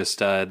me. Just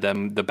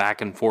the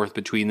back and forth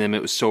between them,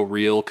 it was so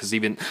real. Because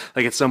even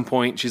like at some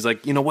point, she's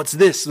like, what's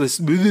this?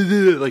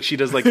 Like she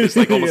does like this,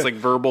 like almost like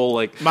verbal,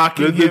 like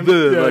mocking him.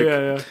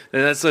 And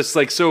that's just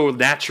like so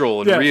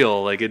natural and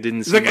real. Like it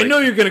didn't. Seem like I know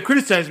you're going to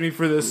criticize me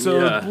for this,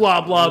 so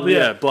blah blah blah.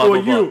 Yeah, blah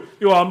blah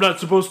blah. I'm not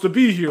supposed to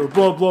be here.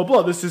 Blah blah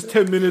blah. This is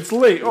 10 minutes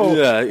late. Oh,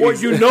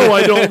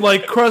 I don't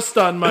like crust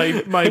on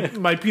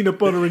my peanut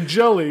butter and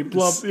jelly.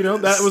 Blah.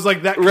 That was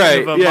like that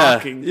kind of a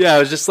mocking. Yeah, I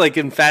was just like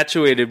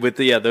infatuated with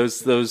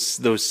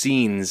those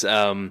scenes.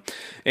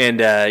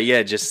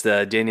 Just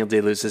Daniel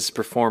Day-Lewis's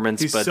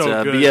performance. He's but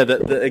so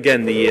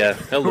good.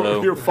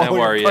 Hello,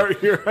 how are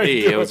you?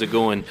 Hey, how's it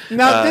going?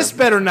 Now this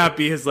better not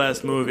be his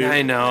last movie.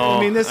 I know. I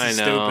mean, this is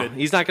stupid.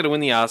 He's not going to win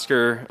the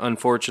Oscar,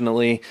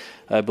 unfortunately.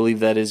 I believe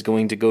that is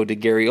going to go to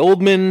Gary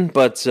Oldman,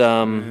 but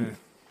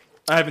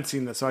I haven't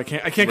seen this, so I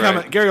can't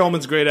comment. Gary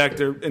Oldman's a great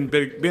actor and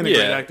been a great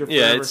actor forever.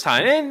 Yeah, it's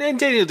time. And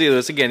Daniel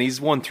Day-Lewis, again,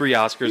 he's won 3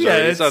 Oscars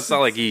already, so it's not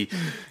like he...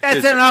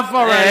 It's enough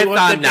already.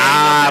 It's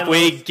enough.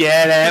 We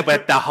get it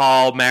with the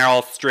whole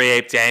Meryl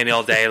Streep,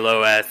 Daniel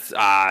Day-Lewis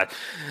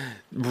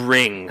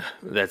ring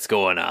that's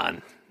going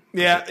on.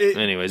 Yeah.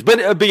 Anyways, but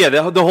yeah,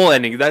 the whole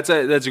ending. That's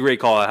a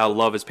great call. How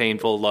love is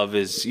painful. Love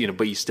is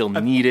but you still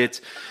need it.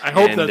 I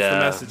hope that's the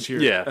message here.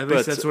 Yeah, at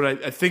least that's what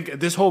I think.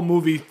 This whole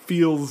movie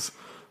feels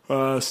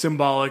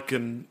symbolic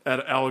and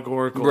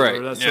allegorical, right?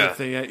 Or that sort of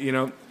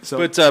thing.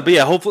 So, but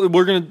yeah, hopefully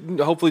we're gonna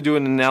do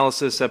an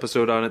analysis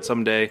episode on it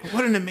someday.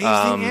 What an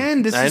amazing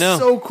end! This is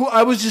so cool.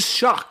 I was just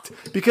shocked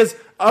because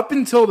up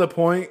until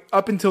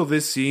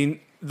this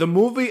scene. The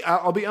movie,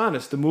 I'll be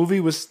honest, the movie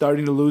was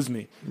starting to lose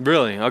me.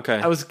 Really? Okay.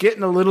 I was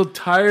getting a little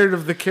tired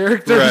of the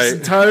characters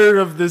and tired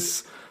of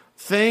this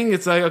thing.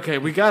 It's like, okay,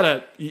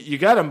 you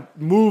gotta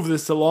move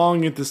this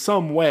along into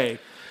some way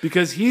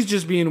because he's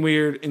just being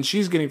weird and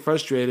she's getting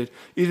frustrated.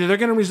 Either they're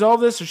gonna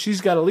resolve this or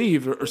she's got to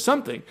leave or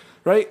something,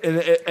 right? And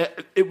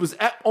it was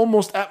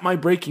almost at my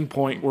breaking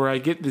point where I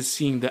get this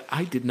scene that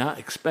I did not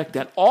expect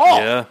at all.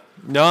 Yeah.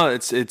 No,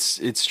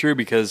 it's true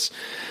because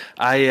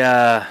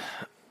I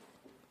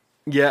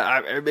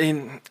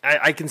mean,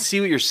 I can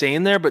see what you're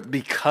saying there, but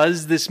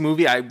because this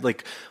movie, I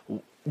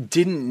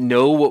didn't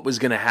know what was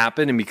going to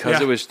happen, and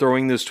because it was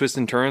throwing those twists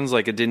and turns,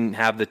 like it didn't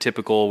have the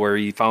typical where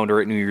he found her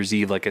at New Year's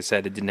Eve. Like I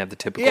said, it didn't have the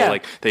typical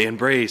like they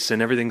embrace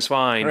and everything's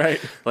fine. Right.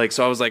 Like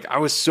so, I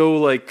was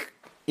so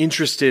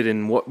interested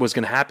in what was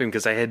going to happen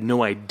because I had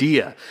no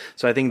idea.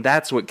 So I think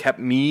that's what kept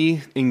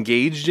me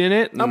engaged in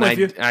it. And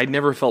I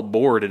never felt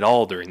bored at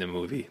all during the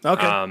movie.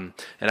 Okay. And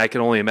I can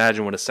only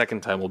imagine what a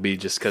second time will be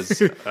just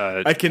because...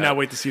 I cannot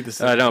wait to see this.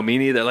 No, me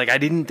neither. Like, I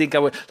didn't think I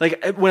would...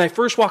 Like, when I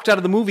first walked out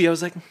of the movie, I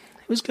was like...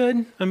 It was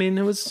good. I mean,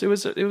 it was.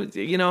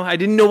 I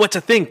didn't know what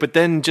to think, but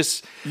then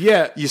just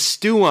you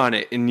stew on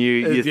it and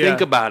you think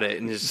about it,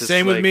 and it's just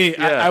same with me.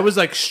 I was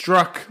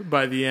struck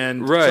by the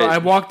end. Right. So I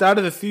walked out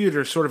of the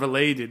theater sort of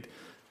elated,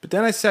 but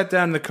then I sat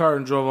down in the car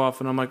and drove off,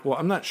 and I'm like, well,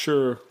 I'm not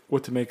sure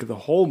what to make of the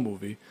whole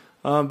movie.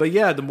 But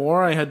yeah, the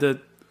more I had to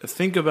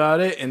think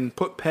about it and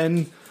put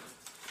pen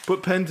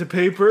to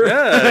paper,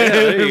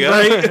 there you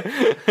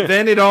right?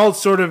 Then it all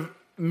sort of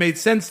made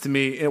sense to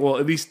me. Well,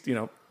 at least in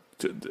a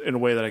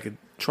way that I could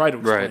try to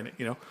explain it.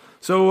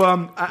 So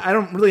I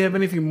don't really have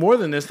anything more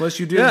than this, unless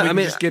you do. Yeah, we can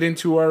just get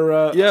into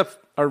our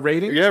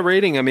rating. Yeah,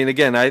 rating. I mean,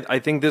 again, I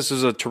think this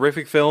is a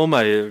terrific film.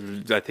 I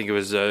think it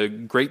was a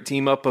great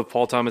team up of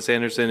Paul Thomas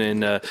Anderson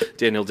and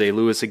Daniel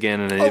Day-Lewis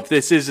again. And if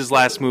this is his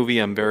last movie,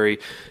 I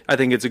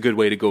think it's a good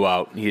way to go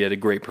out. He had a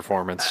great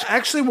performance. I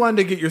actually wanted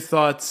to get your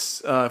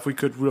thoughts, if we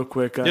could, real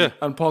quick,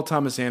 on Paul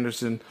Thomas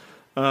Anderson.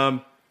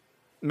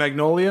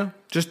 Magnolia,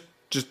 just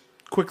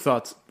quick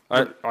thoughts.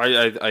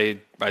 I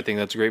think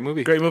that's a great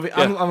movie. Great movie.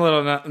 Yeah. I'm a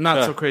little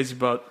not so crazy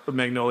about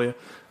Magnolia.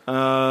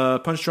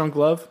 Punch Drunk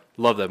Love.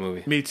 Love that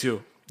movie. Me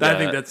too. I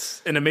think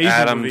that's an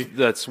amazing movie.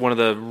 That's one of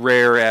the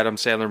rare Adam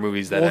Sandler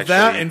movies that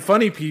that and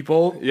Funny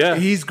People. Yeah.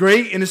 He's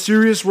great in a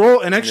serious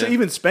role. And actually,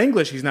 even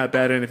Spanglish, he's not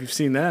bad in, if you've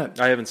seen that.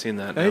 I haven't seen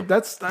that. No.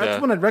 That's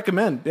one I'd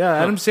recommend. Yeah,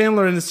 Adam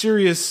Sandler in the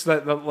serious,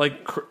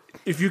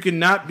 if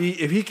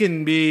he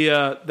can be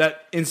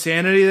that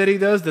insanity that he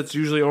does, that's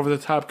usually over the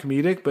top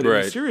comedic, but in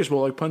a serious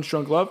role like Punch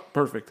Drunk Love,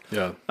 perfect.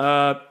 Yeah.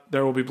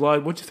 There Will Be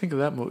Blood. What'd you think of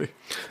that movie?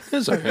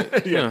 It's okay.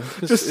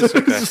 It's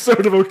okay. It's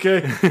sort of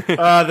okay.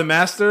 The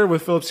Master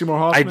with Philip Seymour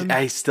Hoffman.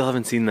 I still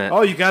haven't seen that.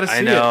 Oh, you got to see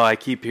it. I know. I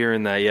keep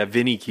hearing that. Yeah,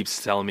 Vinny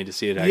keeps telling me to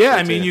see it. Actually, yeah,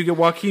 I mean, you get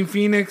Joaquin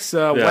Phoenix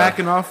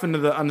whacking off onto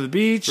the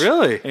beach.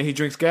 Really? And he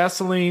drinks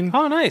gasoline.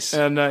 Oh, nice.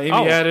 And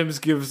Amy Adams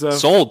gives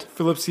sold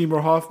Philip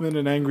Seymour Hoffman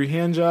an angry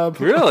hand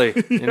job. Really?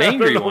 An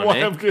angry one, I don't know why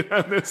I'm good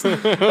on this.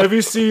 Have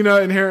you seen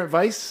Inherent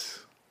Vice?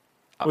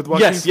 with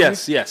Joaquin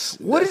Yes.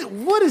 What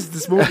is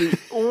this movie?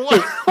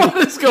 what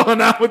is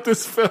going on with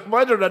this film?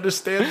 I don't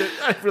understand it.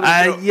 I really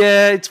don't.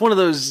 Yeah, it's one of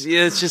those.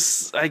 Yeah, it's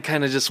just I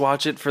kind of just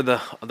watch it for the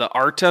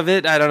art of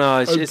it. I don't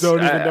know.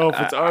 Don't even know if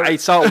it's art. I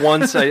saw it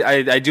once.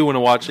 I do want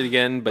to watch it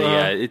again, but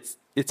yeah,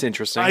 it's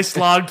interesting. I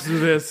slogged through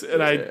this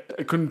and I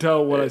couldn't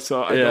tell what I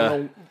saw.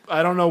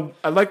 I don't know.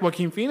 I like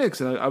Joaquin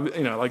Phoenix, and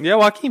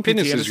Joaquin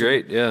Phoenix is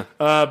great. Yeah,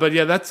 but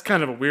yeah, that's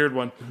kind of a weird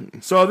one.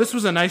 So this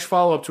was a nice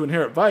follow up to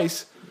Inherent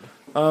Vice.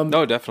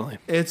 No, definitely.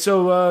 And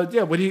so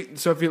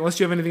unless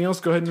you have anything else,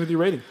 go ahead and with your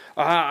rating.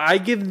 I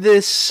give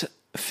this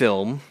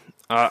film.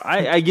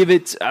 I give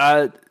it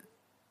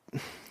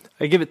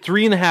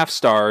 3.5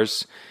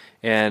 stars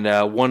and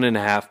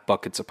 1.5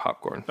 buckets of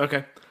popcorn.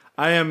 Okay.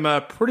 I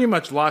am pretty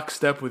much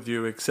lockstep with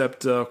you,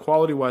 except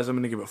quality wise, I'm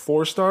going to give it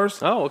 4 stars.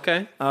 Oh,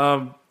 okay.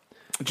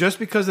 Just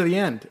because of the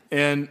end.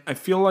 And I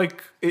feel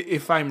like,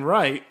 if I'm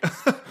right,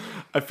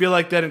 I feel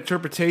like that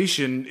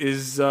interpretation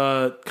is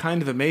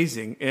kind of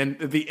amazing. And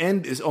the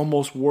end is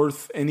almost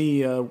worth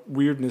any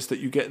weirdness that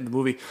you get in the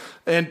movie.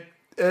 And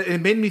it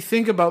made me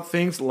think about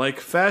things like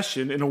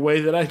fashion in a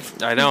way that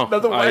I know.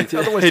 otherwise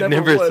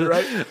never would,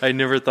 right? I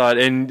never thought.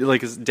 And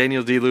like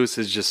Daniel Day-Lewis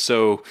is just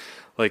so...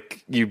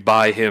 Like you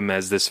buy him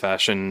as this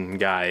fashion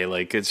guy,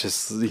 like it's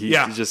just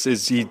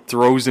he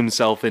throws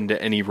himself into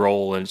any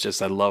role, and it's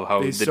just I love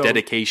how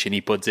dedication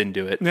he puts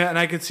into it. Yeah, and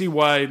I could see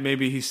why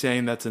maybe he's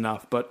saying that's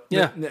enough, but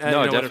definitely.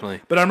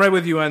 Whatever. But I'm right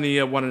with you on the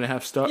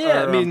 1.5 star.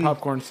 Yeah,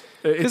 popcorns.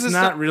 It's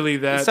not really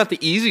that. It's not the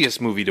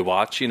easiest movie to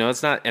watch.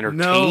 It's not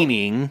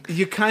entertaining. No,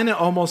 you kind of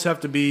almost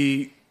have to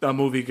be a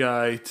movie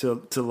guy to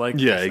like.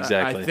 Yeah, this,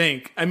 exactly. I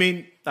think. I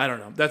mean, I don't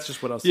know. That's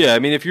just what I'll say. Yeah, I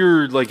mean, if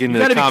you're like into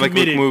comic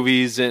book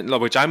movies,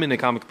 which I'm into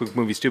comic book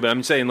movies too, but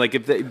I'm saying like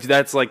if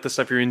that's like the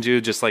stuff you're into,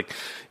 just like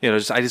I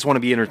just want to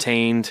be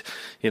entertained.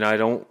 I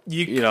don't.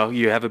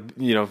 You have a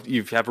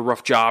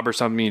rough job or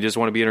something. You just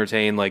want to be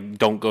entertained. Like,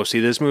 don't go see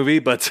this movie.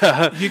 But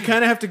you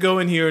kind of have to go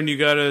in here and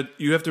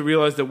you have to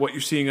realize that what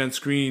you're seeing on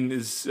screen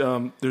is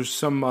there's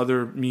some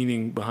other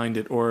meaning behind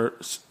it, or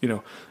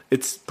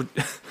it's.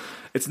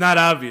 It's not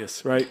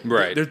obvious, right?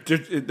 Right.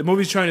 The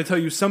movie's trying to tell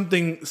you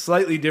something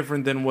slightly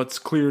different than what's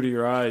clear to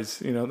your eyes,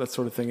 that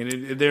sort of thing.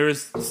 And there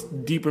is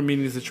deeper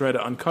meanings to try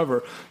to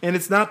uncover. And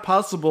it's not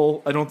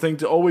possible, I don't think,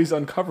 to always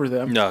uncover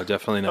them. No,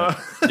 definitely not.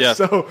 Yeah.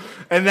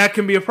 And that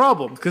can be a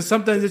problem, because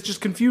sometimes it's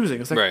just confusing.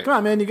 It's like, come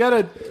on, man,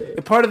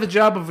 part of the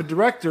job of a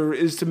director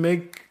is to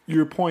make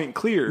your point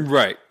clear.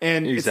 Right.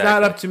 And It's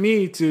not up to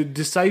me to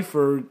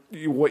decipher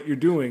what you're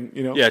doing,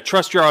 Yeah,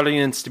 trust your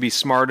audience to be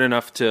smart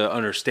enough to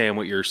understand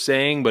what you're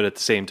saying, but at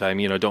the same time,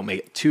 don't make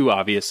it too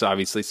obvious,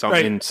 obviously,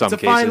 in some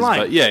cases. Fine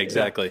line. But yeah,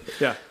 exactly.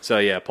 Yeah.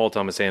 So Paul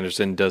Thomas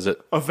Anderson does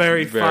it. A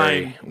very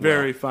fine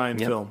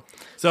film.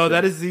 So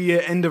that is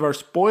the end of our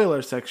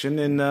spoiler section,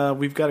 and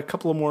we've got a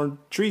couple of more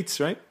treats,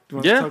 right? You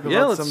want to talk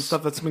about some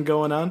stuff that's been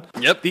going on?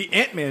 Yep. The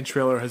Ant-Man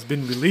trailer has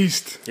been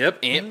released. Yep,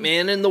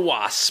 Ant-Man and the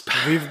Wasp.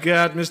 We've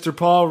got Mr.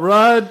 Paul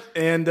Rudd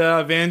and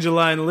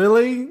Evangeline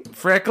Lilly,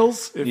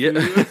 Freckles.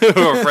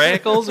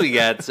 Freckles. We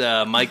got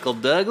Michael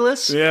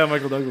Douglas. Yeah,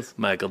 Michael Douglas.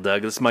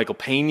 Michael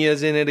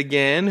Pena's in it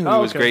again, who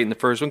was great in the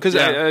first one. Because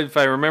if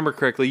I remember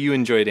correctly, you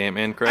enjoyed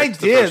Ant-Man, correct? I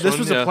did. This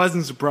was a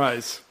pleasant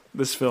surprise,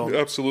 this film.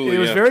 Absolutely, It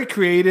was very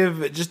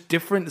creative, just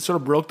different. It sort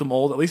of broke the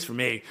mold, at least for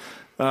me.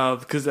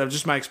 Because of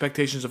just my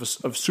expectations of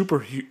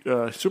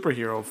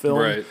superhero film.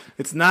 Right.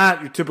 It's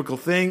not your typical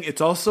thing. It's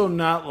also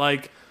not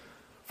like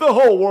the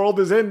whole world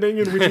is ending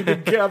and we need to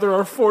gather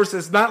our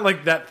forces. It's not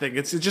like that thing.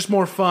 It's just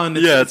more fun.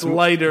 It's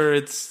lighter.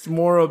 It's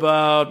more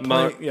about It's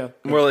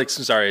more like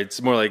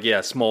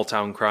small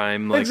town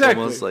crime. Like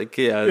exactly. Almost like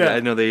I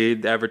know they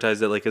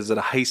advertised it like as a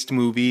heist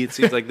movie. It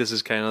seems like this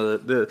is kind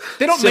of the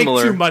they don't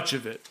similar. make too much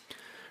of it.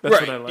 That's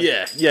what I like.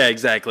 Yeah,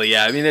 exactly.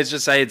 Yeah, I mean, it's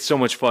just I had so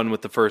much fun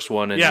with the first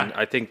one, and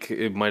I think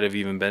it might have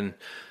even been.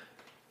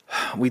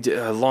 We did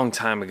a long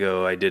time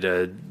ago. I did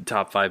a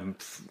top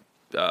 5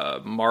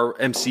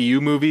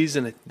 MCU movies,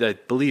 and I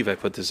believe I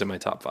put this in my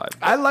top 5.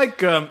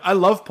 I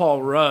love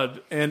Paul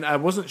Rudd, and I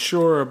wasn't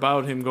sure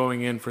about him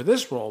going in for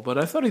this role, but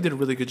I thought he did a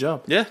really good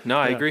job. Yeah, no,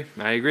 I agree.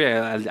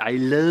 I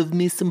love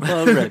me some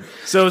Paul Rudd.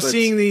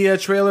 Seeing the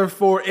trailer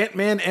for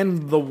Ant-Man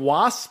and the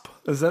Wasp.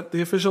 Is that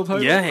the official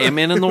title? Yeah,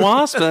 Ant-Man and the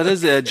Wasp. That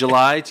is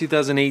July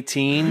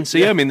 2018. So,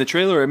 I mean, the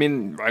trailer,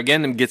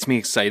 again, it gets me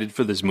excited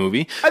for this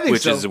movie,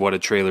 which is what a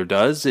trailer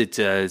does. It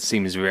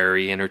seems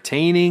very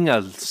entertaining.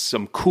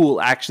 Some cool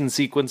action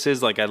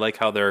sequences. Like, I like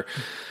how they're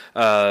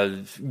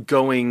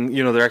going,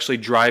 they're actually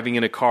driving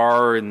in a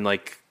car and,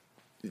 like,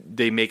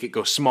 they make it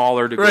go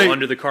smaller to go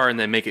under the car and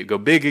then make it go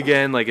big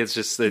again. Like, it's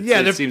just,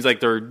 it seems like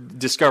they're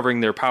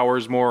discovering their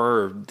powers more,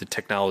 or the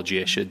technology,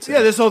 I should say.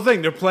 Yeah, this whole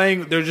thing,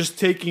 they're just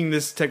taking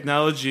this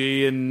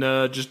technology and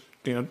just,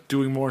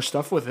 doing more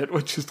stuff with it,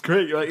 which is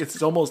great. Like,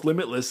 it's almost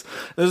limitless.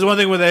 There's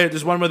one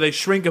where they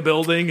shrink a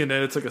building and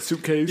then it's like a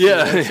suitcase.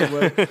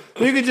 Yeah.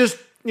 You could just,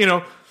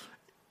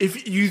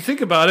 if you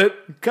think about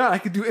it, God, I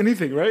could do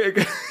anything, right?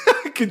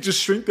 I could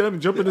just shrink down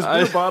and jump in his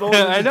beer bottle.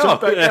 And I know.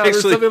 jump back out or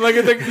something like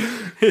it.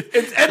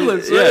 It's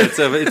endless. Yeah,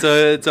 Right?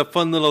 it's a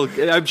fun little.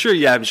 I'm sure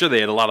they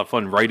had a lot of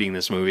fun writing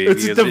this movie.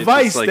 It's a because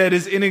device like, that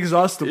is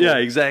inexhaustible. Yeah,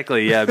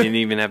 exactly. Yeah, I mean,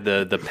 even have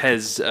the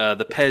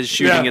Pez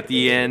shooting at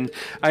the end.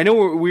 I know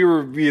we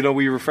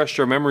refreshed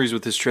our memories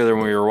with this trailer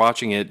when we were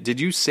watching it. Did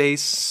you say? You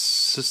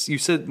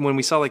said when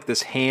we saw like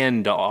this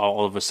hand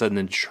all of a sudden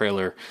in the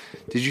trailer.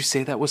 Did you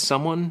say that was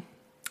someone?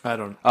 I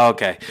don't. Oh,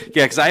 okay,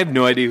 yeah, because I have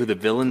no idea who the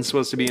villain's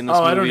supposed to be in this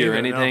movie or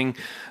anything.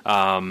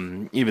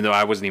 No. Even though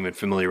I wasn't even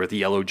familiar with the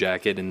Yellow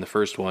Jacket in the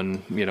first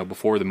one,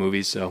 before the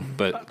movie. So,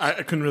 but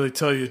I couldn't really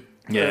tell you.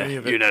 yeah, any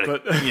of it, you're not.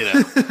 but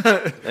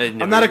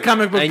I'm not a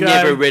comic book guy.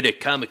 I never read a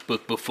comic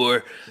book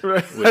before.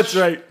 Right, that's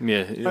right.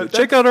 Yeah,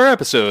 check out our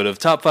episode of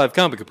Top 5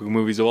 Comic Book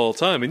Movies of All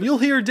Time, and you'll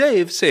hear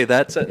Dave say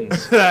that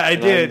sentence. I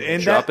did,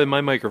 and dropping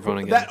my microphone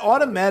again. That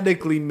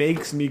automatically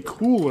makes me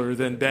cooler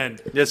than Ben.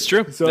 That's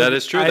true. So that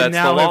is true. I That's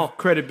now the law. have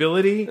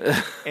credibility,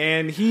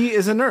 and he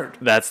is a nerd.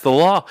 That's the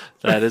law.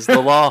 That is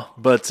the law.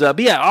 But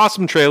yeah,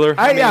 awesome trailer.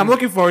 I'm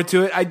looking forward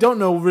to it. I don't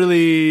know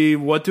really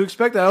what to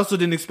expect. I also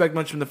didn't expect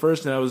much from the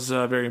first, and I was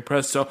very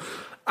impressed. So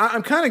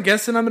I'm kind of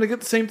guessing I'm going to get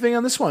the same thing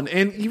on this one.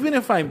 And even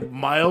if I'm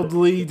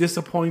mildly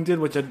disappointed,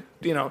 which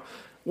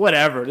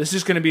whatever. It's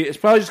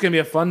probably just going to be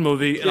a fun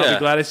movie, and I'll be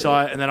glad I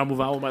saw it, and then I'll move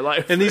on with my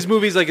life. And these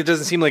movies, like, it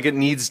doesn't seem like it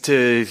needs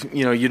to,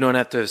 you don't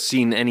have to have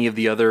seen any of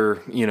the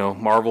other,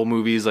 Marvel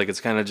movies. Like,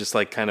 it's kind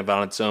of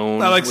on its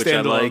own. I like which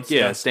standalones. I like.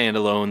 Yeah,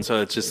 standalone.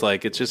 So it's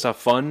just a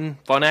fun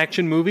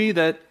action movie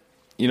that,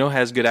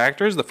 has good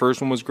actors. The first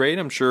one was great.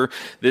 I'm sure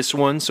this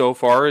one so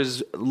far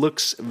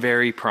looks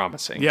very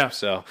promising. Yeah.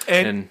 So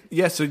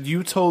so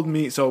you told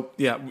me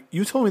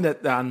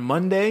that on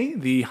Monday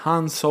the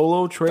Han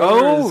Solo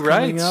trailer is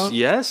coming out.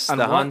 Yes, on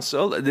the what? Han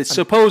Solo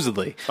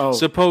supposedly.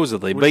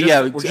 Supposedly. But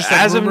we're just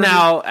as of rumors?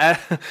 now,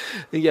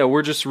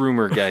 we're just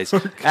rumor guys.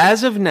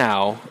 As of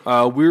now,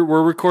 we're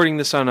recording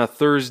this on a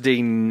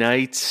Thursday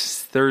night,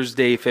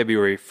 Thursday,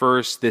 February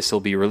 1st. This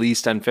will be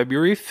released on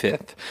February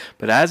 5th.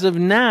 But as of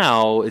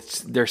now,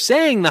 they're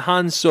saying the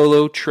Han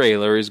Solo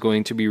trailer is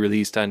going to be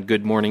released on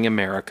Good Morning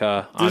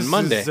America on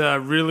Monday. This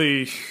is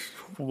really,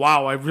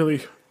 wow!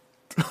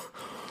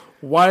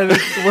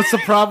 What's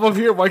the problem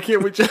here? Why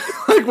can't we just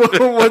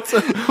what's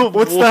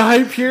the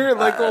hype here?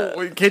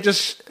 We can't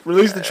just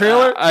release the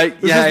trailer. I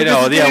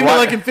know. This is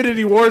like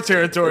Infinity War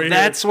territory.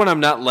 That's what I'm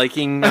not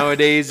liking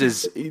nowadays.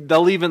 Is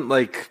they'll even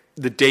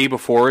the day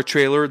before a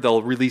trailer,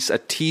 they'll release a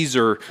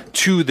teaser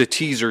to the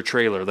teaser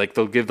trailer. Like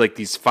they'll give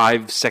these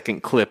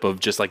 5-second clip of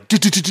just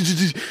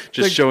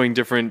showing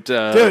different.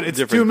 Dude, it's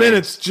different 2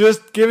 minutes.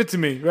 Just give it to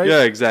me, right?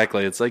 Yeah,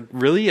 exactly. It's like,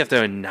 really, you have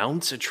to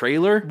announce a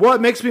trailer? What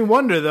makes me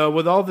wonder though,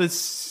 with all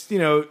this,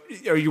 are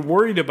you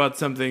worried about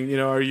something?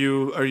 Are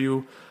you?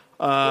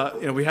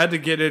 We had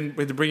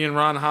to bring in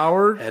Ron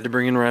Howard. Had to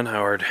bring in Ron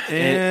Howard,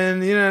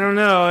 and I don't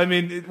know. I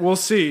mean, we'll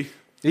see.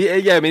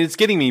 Yeah. I mean, it's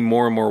getting me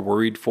more and more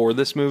worried for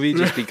this movie,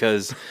 just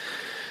because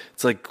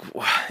it's like,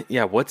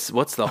 what's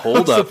the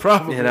holdup? What's the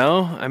problem?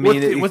 I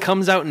mean, it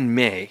comes out in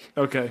May.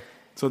 Okay,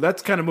 so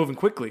that's kind of moving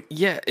quickly.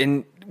 Yeah,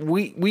 and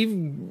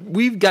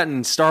we've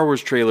gotten Star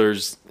Wars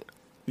trailers.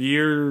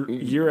 Year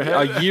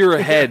ahead, a year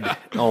ahead,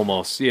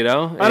 almost. I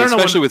don't know,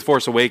 especially with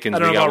Force Awakens,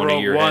 we got one a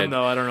year ahead.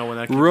 Though I don't know when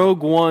that came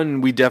Rogue One,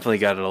 we definitely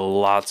got it a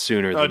lot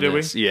sooner than did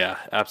this. We? Yeah,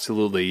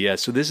 absolutely. Yeah,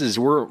 so this is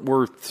we're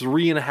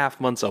 3.5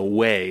 months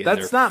away.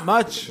 That's not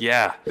much.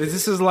 Yeah,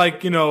 this is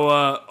like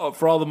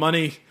for all the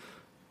money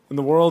in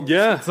the world.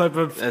 Yeah, type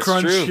of that's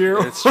crunch true.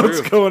 here. That's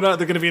What's true. going on?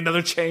 There's going to be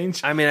another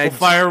change. I mean, we'll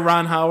fire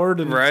Ron Howard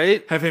and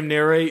have him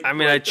narrate. I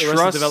mean, I trust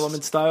Arrested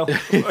Development style.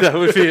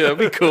 that'd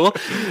be cool.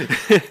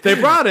 They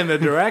brought in the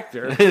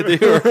director,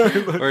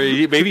 or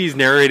maybe he's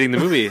narrating the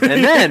movie,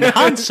 and then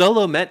Han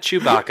Solo met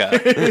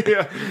Chewbacca.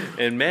 Yeah.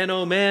 And man,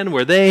 oh man,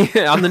 were they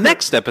on the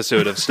next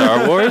episode of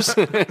Star Wars?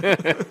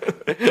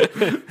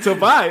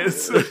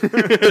 Tobias.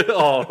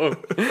 Oh,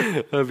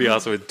 that'd be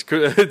awesome.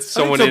 It's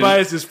someone.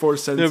 Tobias is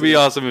Force sensitive. It'd be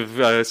awesome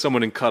if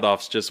someone in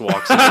cutoffs just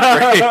walks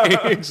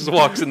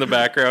in the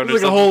background.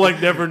 It's like a whole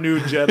never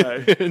nude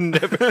Jedi.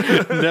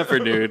 never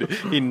nude.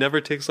 He never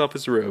takes off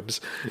his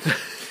robes.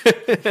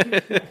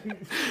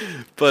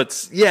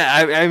 But yeah,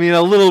 I mean,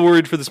 a little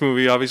worried for this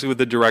movie, obviously with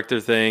the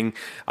director thing.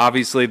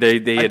 Obviously,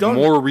 they had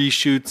more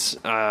reshoots,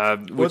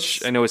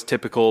 which I know is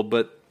typical,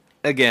 but.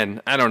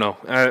 Again, I don't know.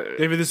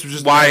 Maybe this was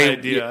just my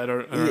idea. I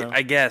don't know.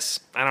 I guess.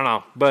 I don't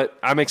know. But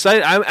I'm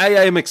excited.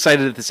 I am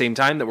excited at the same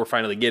time that we're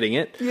finally getting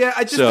it. Yeah,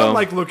 I just don't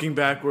like looking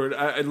backward.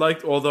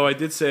 Although I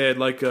did say I'd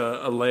like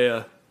a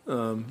Leia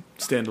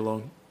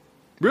standalone.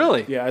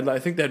 Really? Yeah, I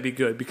think that'd be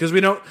good because we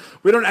don't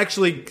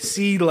actually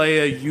see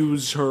Leia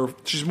use her.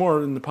 She's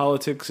more in the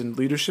politics and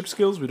leadership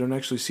skills. We don't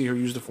actually see her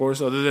use the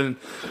Force, other than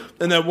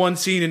in that one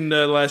scene in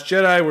The Last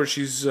Jedi where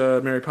she's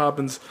Mary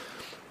Poppins.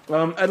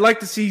 I'd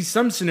like to see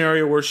some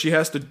scenario where she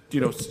has to,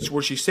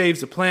 where she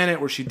saves the planet,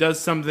 where she does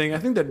something. I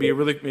think that'd be a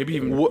really, maybe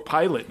even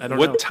pilot. I don't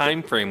know. What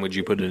time frame would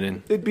you put it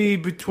in? It'd be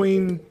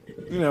between,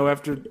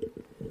 after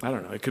I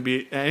don't know. It could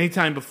be any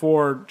time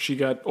before she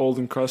got old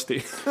and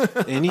crusty.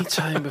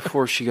 Anytime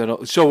before she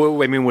got.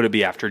 So I mean, would it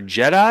be after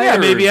Jedi? Yeah, or?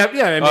 maybe.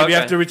 Maybe Okay,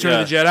 after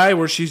Return of the Jedi,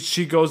 where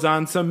she goes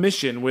on some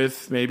mission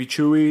with maybe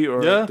Chewie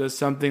or does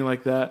something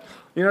like that.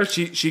 You know,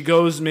 she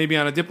goes maybe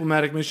on a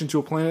diplomatic mission to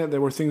a planet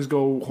where things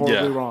go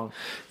horribly wrong.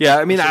 Yeah,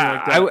 I mean,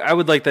 Like I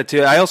would like that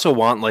too. I also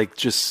want like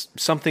just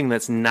something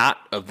that's not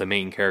of the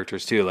main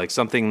characters too, like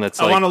something that's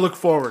I want to look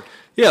forward.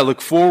 Yeah,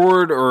 look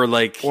forward or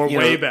like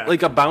way back,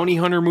 like a bounty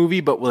hunter movie,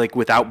 but like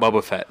without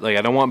Boba Fett. Like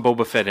I don't want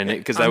Boba Fett in it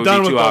because that would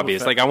done be too with Boba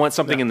obvious. Fett. Like I want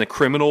something in the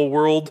criminal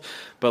world,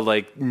 but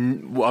like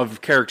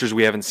of characters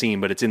we haven't seen,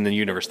 but it's in the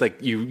universe.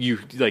 Like you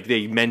like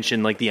they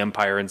mention like the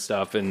Empire and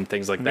stuff and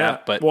things like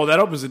that. But that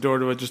opens the door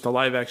to just a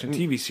live action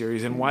TV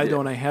series. And why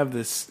don't I have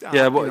this?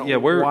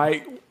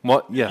 Where?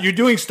 What? Yeah, you're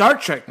doing Star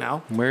Trek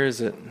now. Where is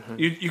it?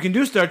 You can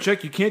do Star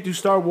Trek. You can't do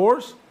Star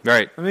Wars.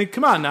 Right. I mean,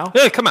 come on now.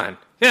 Yeah, come on.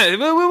 Yeah,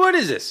 what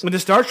is this? But the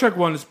Star Trek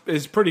one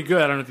is pretty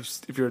good. I don't know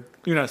if you're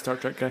not a Star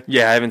Trek guy.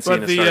 Yeah, I haven't seen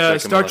but the Star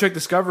Trek. Star Trek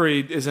Discovery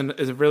is a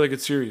really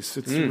good series.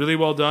 It's really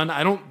well done.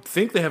 I don't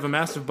think they have a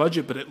massive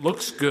budget, but it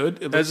looks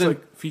good. It looks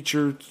like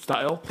feature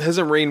style.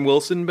 Hasn't Rainn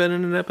Wilson been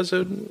in an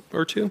episode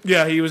or two?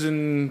 Yeah, he was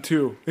in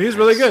 2. He's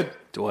really good.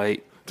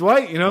 Dwight,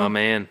 you know, my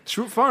man.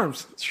 Schrute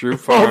Farms. Schrute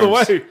Farms. All the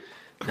way.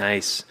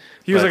 Nice.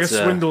 He was like a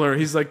swindler.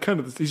 He's like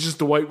he's just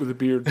Dwight with a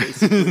beard.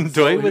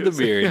 Dwight with a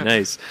beard. Yeah.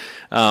 Nice.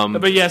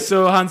 But yeah,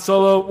 so Han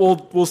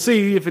Solo, we'll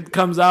see if it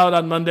comes out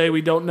on Monday.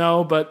 We don't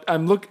know, but I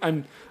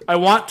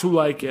want to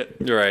like it.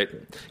 You're right.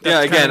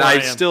 Yeah. Again,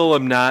 I still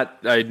am not.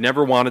 I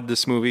never wanted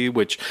this movie,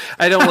 which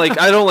I don't like.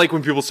 I don't like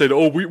when people say,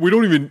 "Oh, we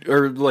don't even,"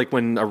 or like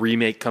when a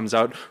remake comes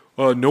out.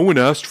 No one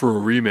asked for a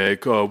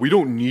remake. We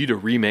don't need a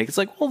remake. It's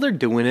like, well, they're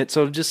doing it,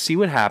 so just see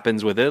what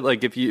happens with it.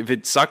 Like if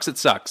it sucks, it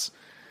sucks.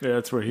 Yeah,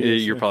 that's where he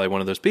is. You're probably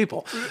one of those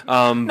people.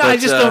 I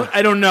just don't.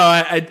 I don't know.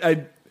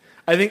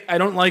 I think I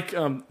don't like.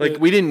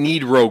 We didn't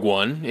need Rogue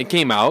One. It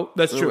came out.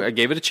 That's true. I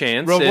gave it a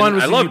chance. Rogue One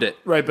was I loved it.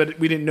 Right, but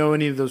we didn't know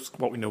any of those.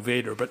 Well, we know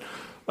Vader, but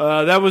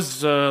that was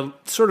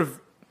sort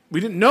of. We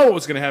didn't know what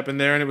was going to happen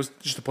there, and it was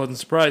just a pleasant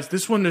surprise.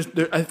 This one,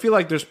 I feel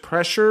like there's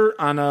pressure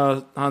on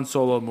a Han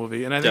Solo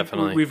movie, and I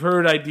think we've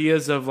heard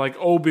ideas of like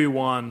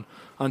Obi-Wan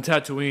on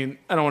Tatooine.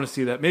 I don't want to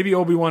see that. Maybe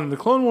Obi-Wan in the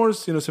Clone Wars,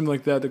 something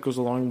like that goes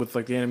along with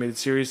like the animated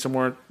series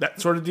somewhere,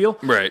 that sort of deal.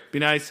 Right. Be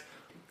nice.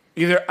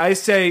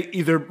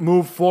 Either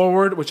move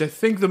forward, which I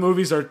think the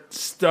movies are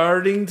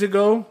starting to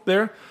go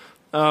there.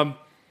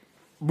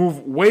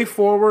 Move way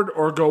forward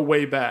or go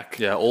way back.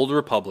 Yeah, Old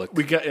Republic.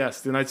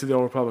 The Knights of the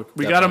Old Republic.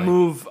 We got to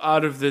move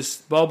out of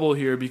this bubble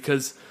here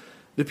because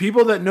the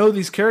people that know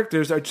these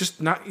characters are just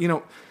not,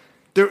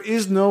 there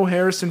is no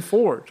Harrison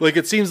Ford. Like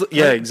it seems,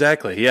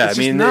 exactly. Yeah,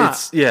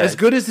 it's as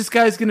good as this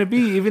guy's going to be,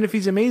 even if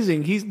he's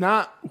amazing. He's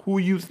not who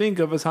you think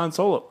of as Han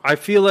Solo. I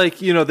feel like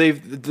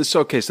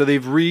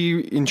they've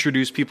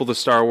reintroduced people to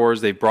Star Wars.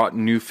 They've brought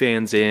new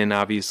fans in,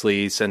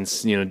 obviously,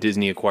 since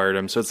Disney acquired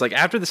them. So it's like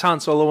after this Han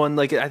Solo one,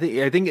 like I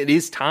think it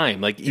is time.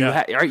 Like you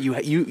got your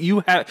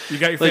fan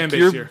base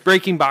you're here.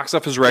 Breaking box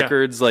office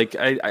records. Yeah. Like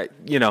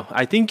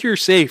I think you're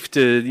safe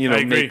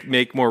to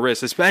make more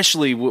risks,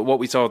 especially what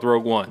we saw with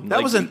Rogue One.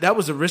 That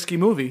was a risky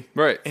movie,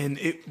 right? And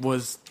it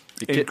was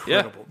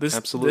incredible.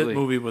 Absolutely, this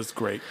movie was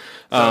great.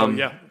 So,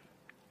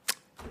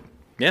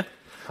 yeah,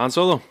 Han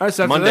Solo. All right,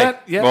 so Monday.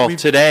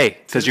 Today,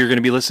 because you're going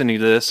to be listening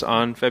to this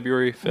on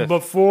February 5th.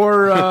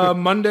 Before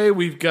Monday,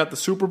 we've got the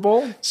Super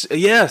Bowl.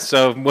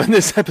 So when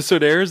this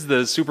episode airs,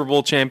 the Super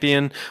Bowl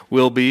champion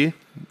will be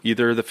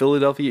either the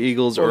Philadelphia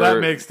Eagles or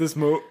that makes this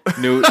move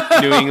New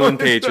England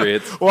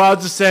Patriots. Well, I'll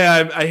just say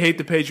I hate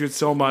the Patriots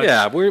so much.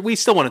 Yeah, we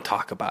still want to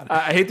talk about it.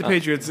 I hate the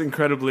Patriots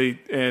incredibly,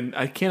 and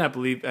I cannot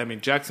believe. I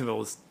mean, Jacksonville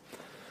was.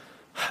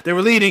 They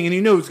were leading, and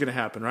you knew it was going to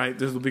happen, right?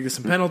 There's going to be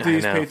some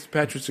penalties.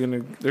 Patriots are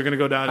going to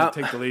go down and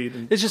take the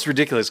lead. It's just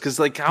ridiculous because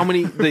like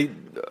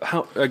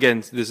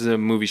again, this is a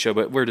movie show,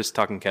 but we're just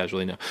talking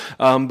casually now.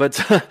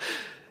 But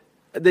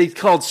they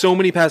called so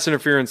many pass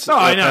interference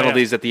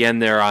penalties at the end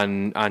there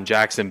on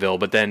Jacksonville,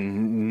 but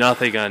then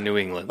nothing on New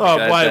England.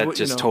 That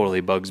just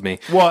totally bugs me.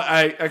 Well,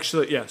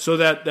 so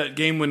that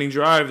game-winning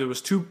drive, there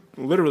was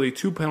literally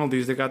two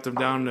penalties that got them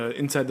down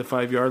inside the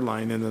 5-yard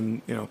line, and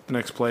then the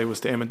next play was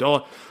to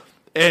Amendola.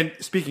 And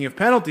speaking of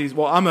penalties,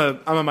 well, I'm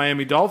a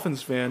Miami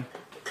Dolphins fan,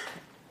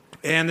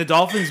 and the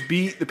Dolphins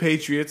beat the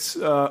Patriots.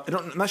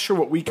 I'm not sure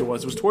what week it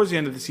was. It was towards the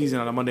end of the season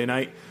on a Monday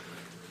night,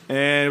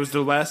 and it was the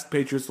last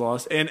Patriots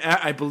loss. And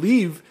I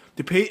believe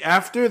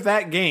after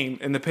that game,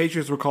 and the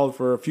Patriots were called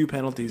for a few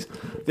penalties,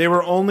 they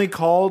were only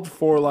called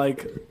for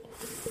like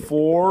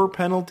 4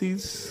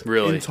 penalties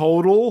in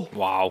total.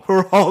 Wow.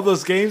 For all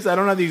those games. I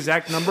don't have the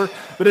exact number,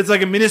 but it's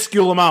like a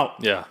minuscule amount.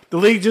 Yeah. The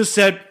league just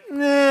said,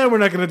 we're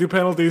not going to do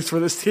penalties for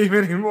this team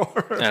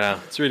anymore. I know.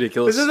 It's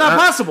ridiculous. This is not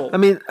possible. I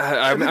mean,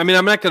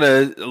 I'm not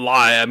going to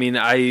lie. I mean,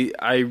 I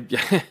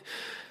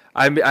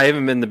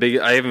haven't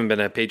been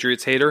a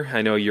Patriots hater.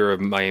 I know you're a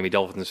Miami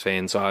Dolphins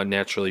fan, so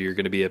naturally you're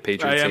going to be a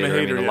Patriots hater.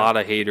 I mean, a lot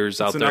of haters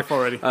out there. Enough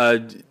already.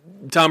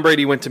 Tom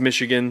Brady went to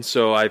Michigan,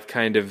 so I'm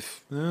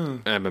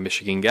a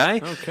Michigan guy.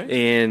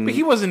 Okay. And but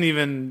he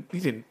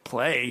didn't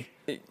play.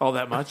 all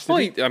that much. Well,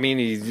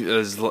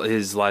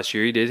 his last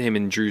year he did. Him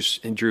and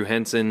Drew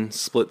Henson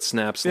split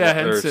snaps,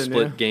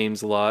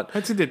 games a lot.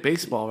 Henson did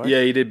baseball, right?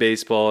 Yeah, he did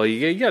baseball.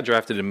 He got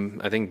drafted him,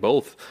 I think,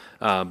 both.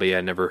 But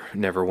yeah,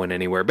 never went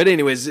anywhere. But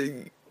anyways,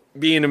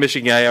 being a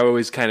Michigan guy, I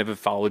always kind of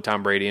followed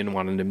Tom Brady and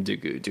wanted him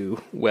to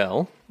do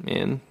well.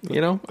 And,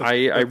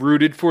 I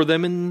rooted for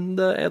them in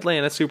the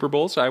Atlanta Super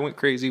Bowl, so I went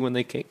crazy when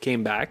they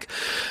came back.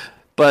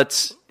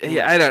 But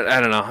yeah, I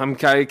don't know.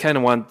 I kind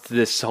of want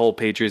this whole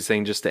Patriots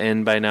thing just to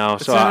end by now.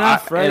 So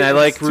I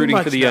like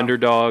rooting for the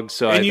underdog.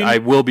 So I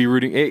will be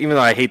rooting, even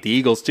though I hate the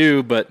Eagles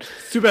too. But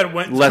it's too bad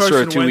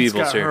lesser of two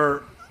evils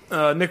here.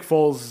 Nick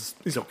Foles,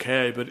 he's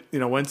okay, but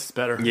Wentz is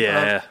better.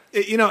 Yeah,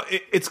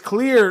 it's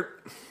clear.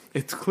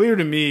 It's clear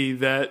to me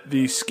that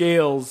the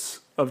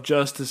scales of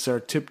justice are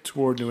tipped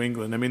toward New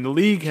England. I mean, the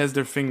league has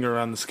their finger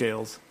on the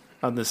scales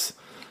on this.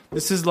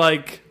 This is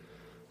like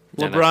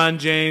LeBron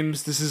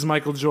James. This is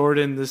Michael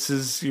Jordan. This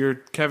is your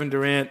Kevin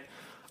Durant.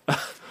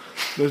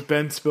 There's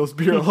Ben spills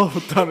beer all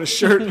over on his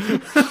shirt.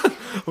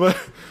 But,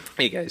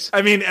 hey guys,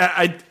 I mean,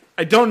 I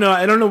don't know.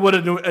 I don't know what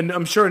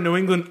I'm sure a New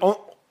England.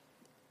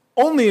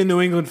 Only a New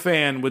England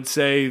fan would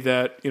say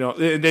that,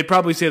 they'd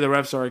probably say the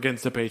refs are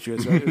against the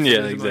Patriots. Right?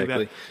 Yeah, exactly.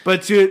 Like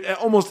but to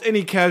almost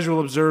any casual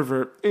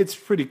observer, it's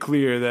pretty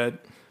clear that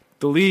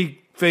the league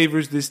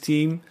favors this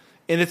team.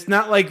 And it's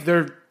not like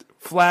they're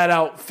flat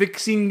out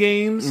fixing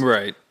games.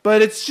 Right.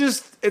 But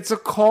it's a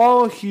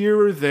call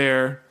here or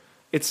there.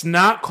 It's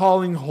not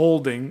calling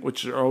holding,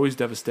 which are always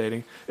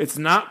devastating. It's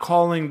not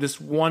calling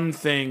this one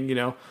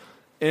thing,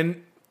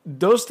 And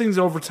those things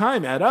over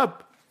time add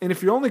up. And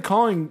if you're only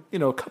calling,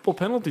 a couple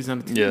penalties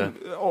on a team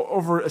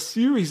over a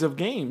series of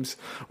games,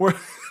 where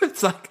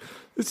it's like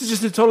this is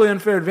just a totally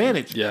unfair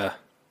advantage. Yeah.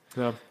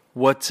 So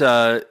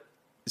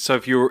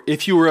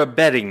if you were a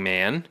betting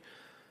man,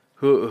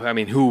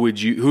 who would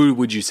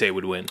you say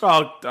would win?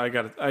 Oh, I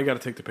got to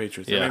take the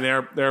Patriots. Yeah. I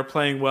mean, they're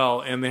playing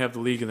well and they have the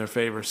league in their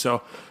favor.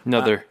 So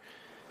another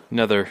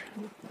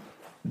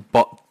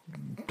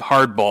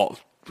hard ball.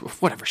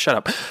 Whatever, shut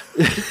up.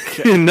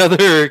 Okay.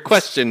 Another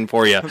question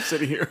for you. I'm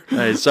sitting here.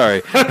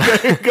 Sorry.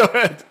 Okay, go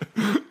ahead.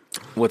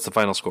 What's the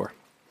final score?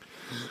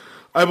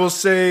 I will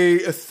say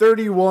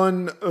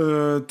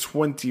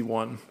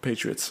 31-21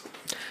 Patriots.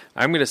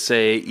 I'm going to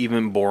say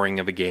even boring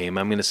of a game.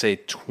 I'm going to say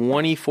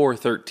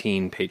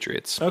 24-13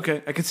 Patriots.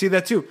 Okay, I can see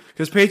that too.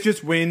 Because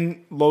Patriots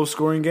win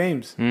low-scoring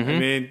games. Mm-hmm. I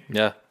mean,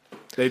 yeah,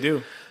 they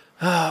do.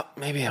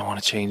 Maybe I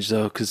want to change,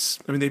 though, because...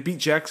 I mean, they beat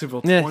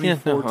Jacksonville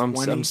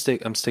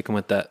 24-20. I'm sticking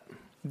with that.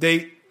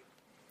 The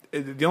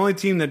only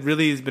team that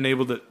really has been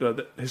able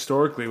to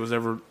historically was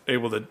ever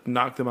able to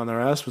knock them on their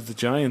ass was the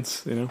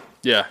Giants.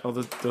 Yeah, all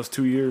those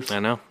 2 years. I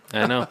know.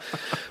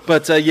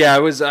 But I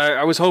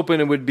was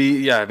hoping it would be.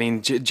 Yeah, I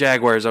mean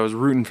Jaguars. I was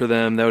rooting for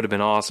them. That would have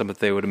been awesome if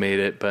they would have made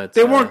it. But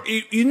they weren't.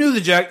 You knew the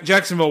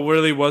Jacksonville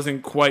really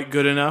wasn't quite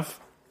good enough.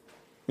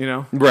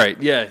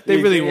 Right? Yeah, they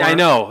really weren't. I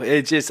know.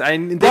 It's just they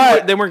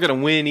weren't going to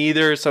win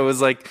either. So it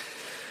was like.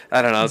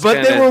 I don't know.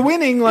 But they were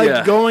winning,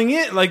 going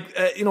in,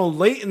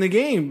 late in the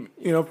game,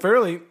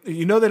 fairly.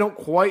 They don't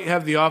quite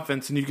have the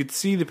offense, and you could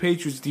see the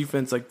Patriots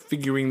defense,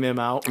 figuring them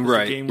out as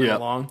the game went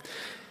along.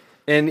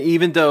 And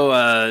even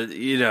though,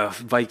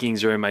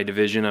 Vikings are in my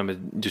division, I'm a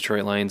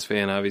Detroit Lions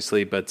fan,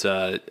 obviously, but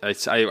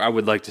I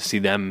would like to see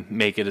them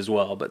make it as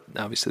well, but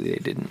obviously they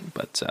didn't.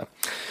 But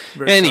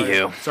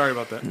anywho. Sorry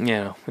about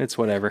that. It's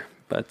whatever.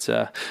 But,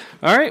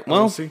 all right,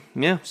 well,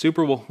 yeah,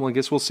 Super Bowl. Well, I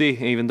guess we'll see,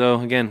 even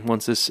though, again,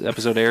 once this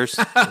episode airs,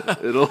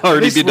 it'll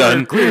already be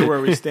done. Clear where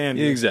we stand.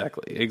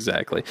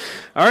 Exactly.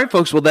 All right,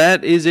 folks, well,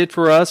 that is it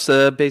for us.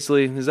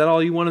 Basically, is that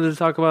all you wanted to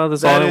talk about?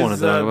 That's all I wanted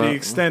to talk about. The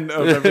extent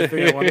of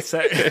everything I want to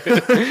say.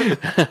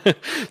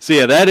 So,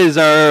 yeah, that is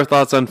our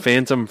thoughts on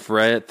Phantom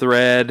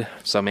Thread,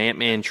 some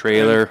Ant-Man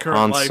trailer,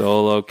 Han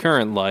Solo,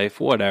 current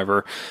life,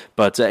 whatever.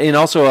 But, and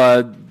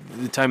also,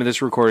 the time of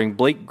this recording,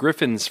 Blake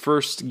Griffin's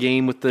first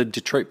game with the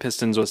Detroit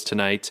Pistons was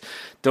tonight.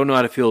 Don't know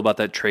how to feel about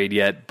that trade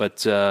yet,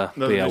 but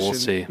we'll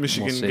see.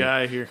 Michigan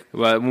guy here.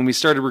 When we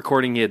started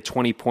recording, he had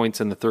 20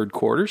 points in the third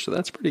quarter, so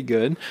that's pretty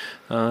good.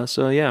 I'm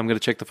going to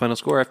check the final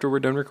score after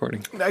we're done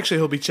recording. Actually,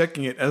 he'll be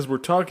checking it as we're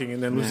talking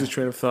and then lose his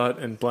train of thought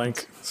and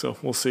blank, so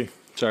we'll see.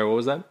 Sorry, what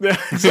was that? Yeah,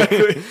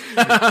 exactly.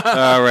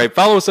 All right.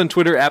 Follow us on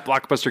Twitter at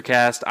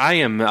BlockbusterCast. I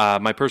am,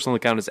 my personal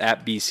account is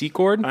at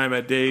BCcord. I'm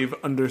at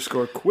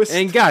Dave_Quist.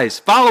 And guys,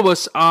 follow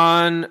us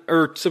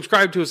or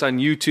subscribe to us on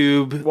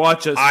YouTube.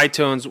 Watch us.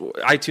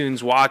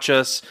 iTunes, watch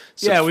us.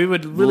 Yeah, we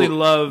would really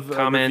love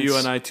a review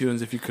on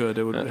iTunes if you could.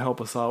 It would help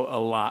us out a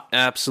lot.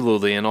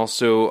 Absolutely. And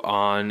also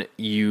on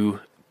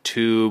YouTube.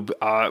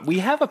 We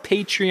have a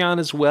Patreon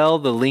as well.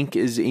 The link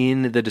is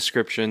in the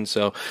description,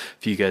 so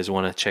if you guys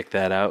want to check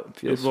that out,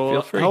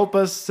 feel free. Help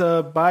us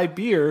buy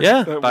beer.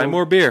 Yeah, buy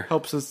more beer.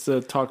 Helps us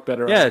talk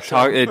better. Yeah,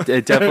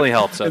 it definitely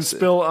helps us. And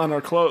spill on our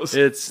clothes.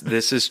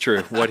 This is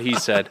true. What he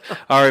said.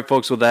 All right,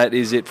 folks. Well, that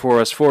is it for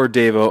us. For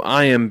Davo,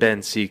 I am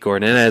Ben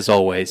Secord, and as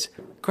always,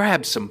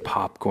 grab some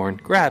popcorn,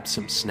 grab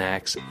some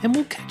snacks, and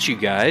we'll catch you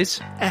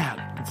guys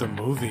at the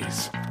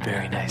movies.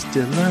 Very nice,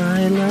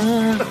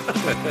 Delilah.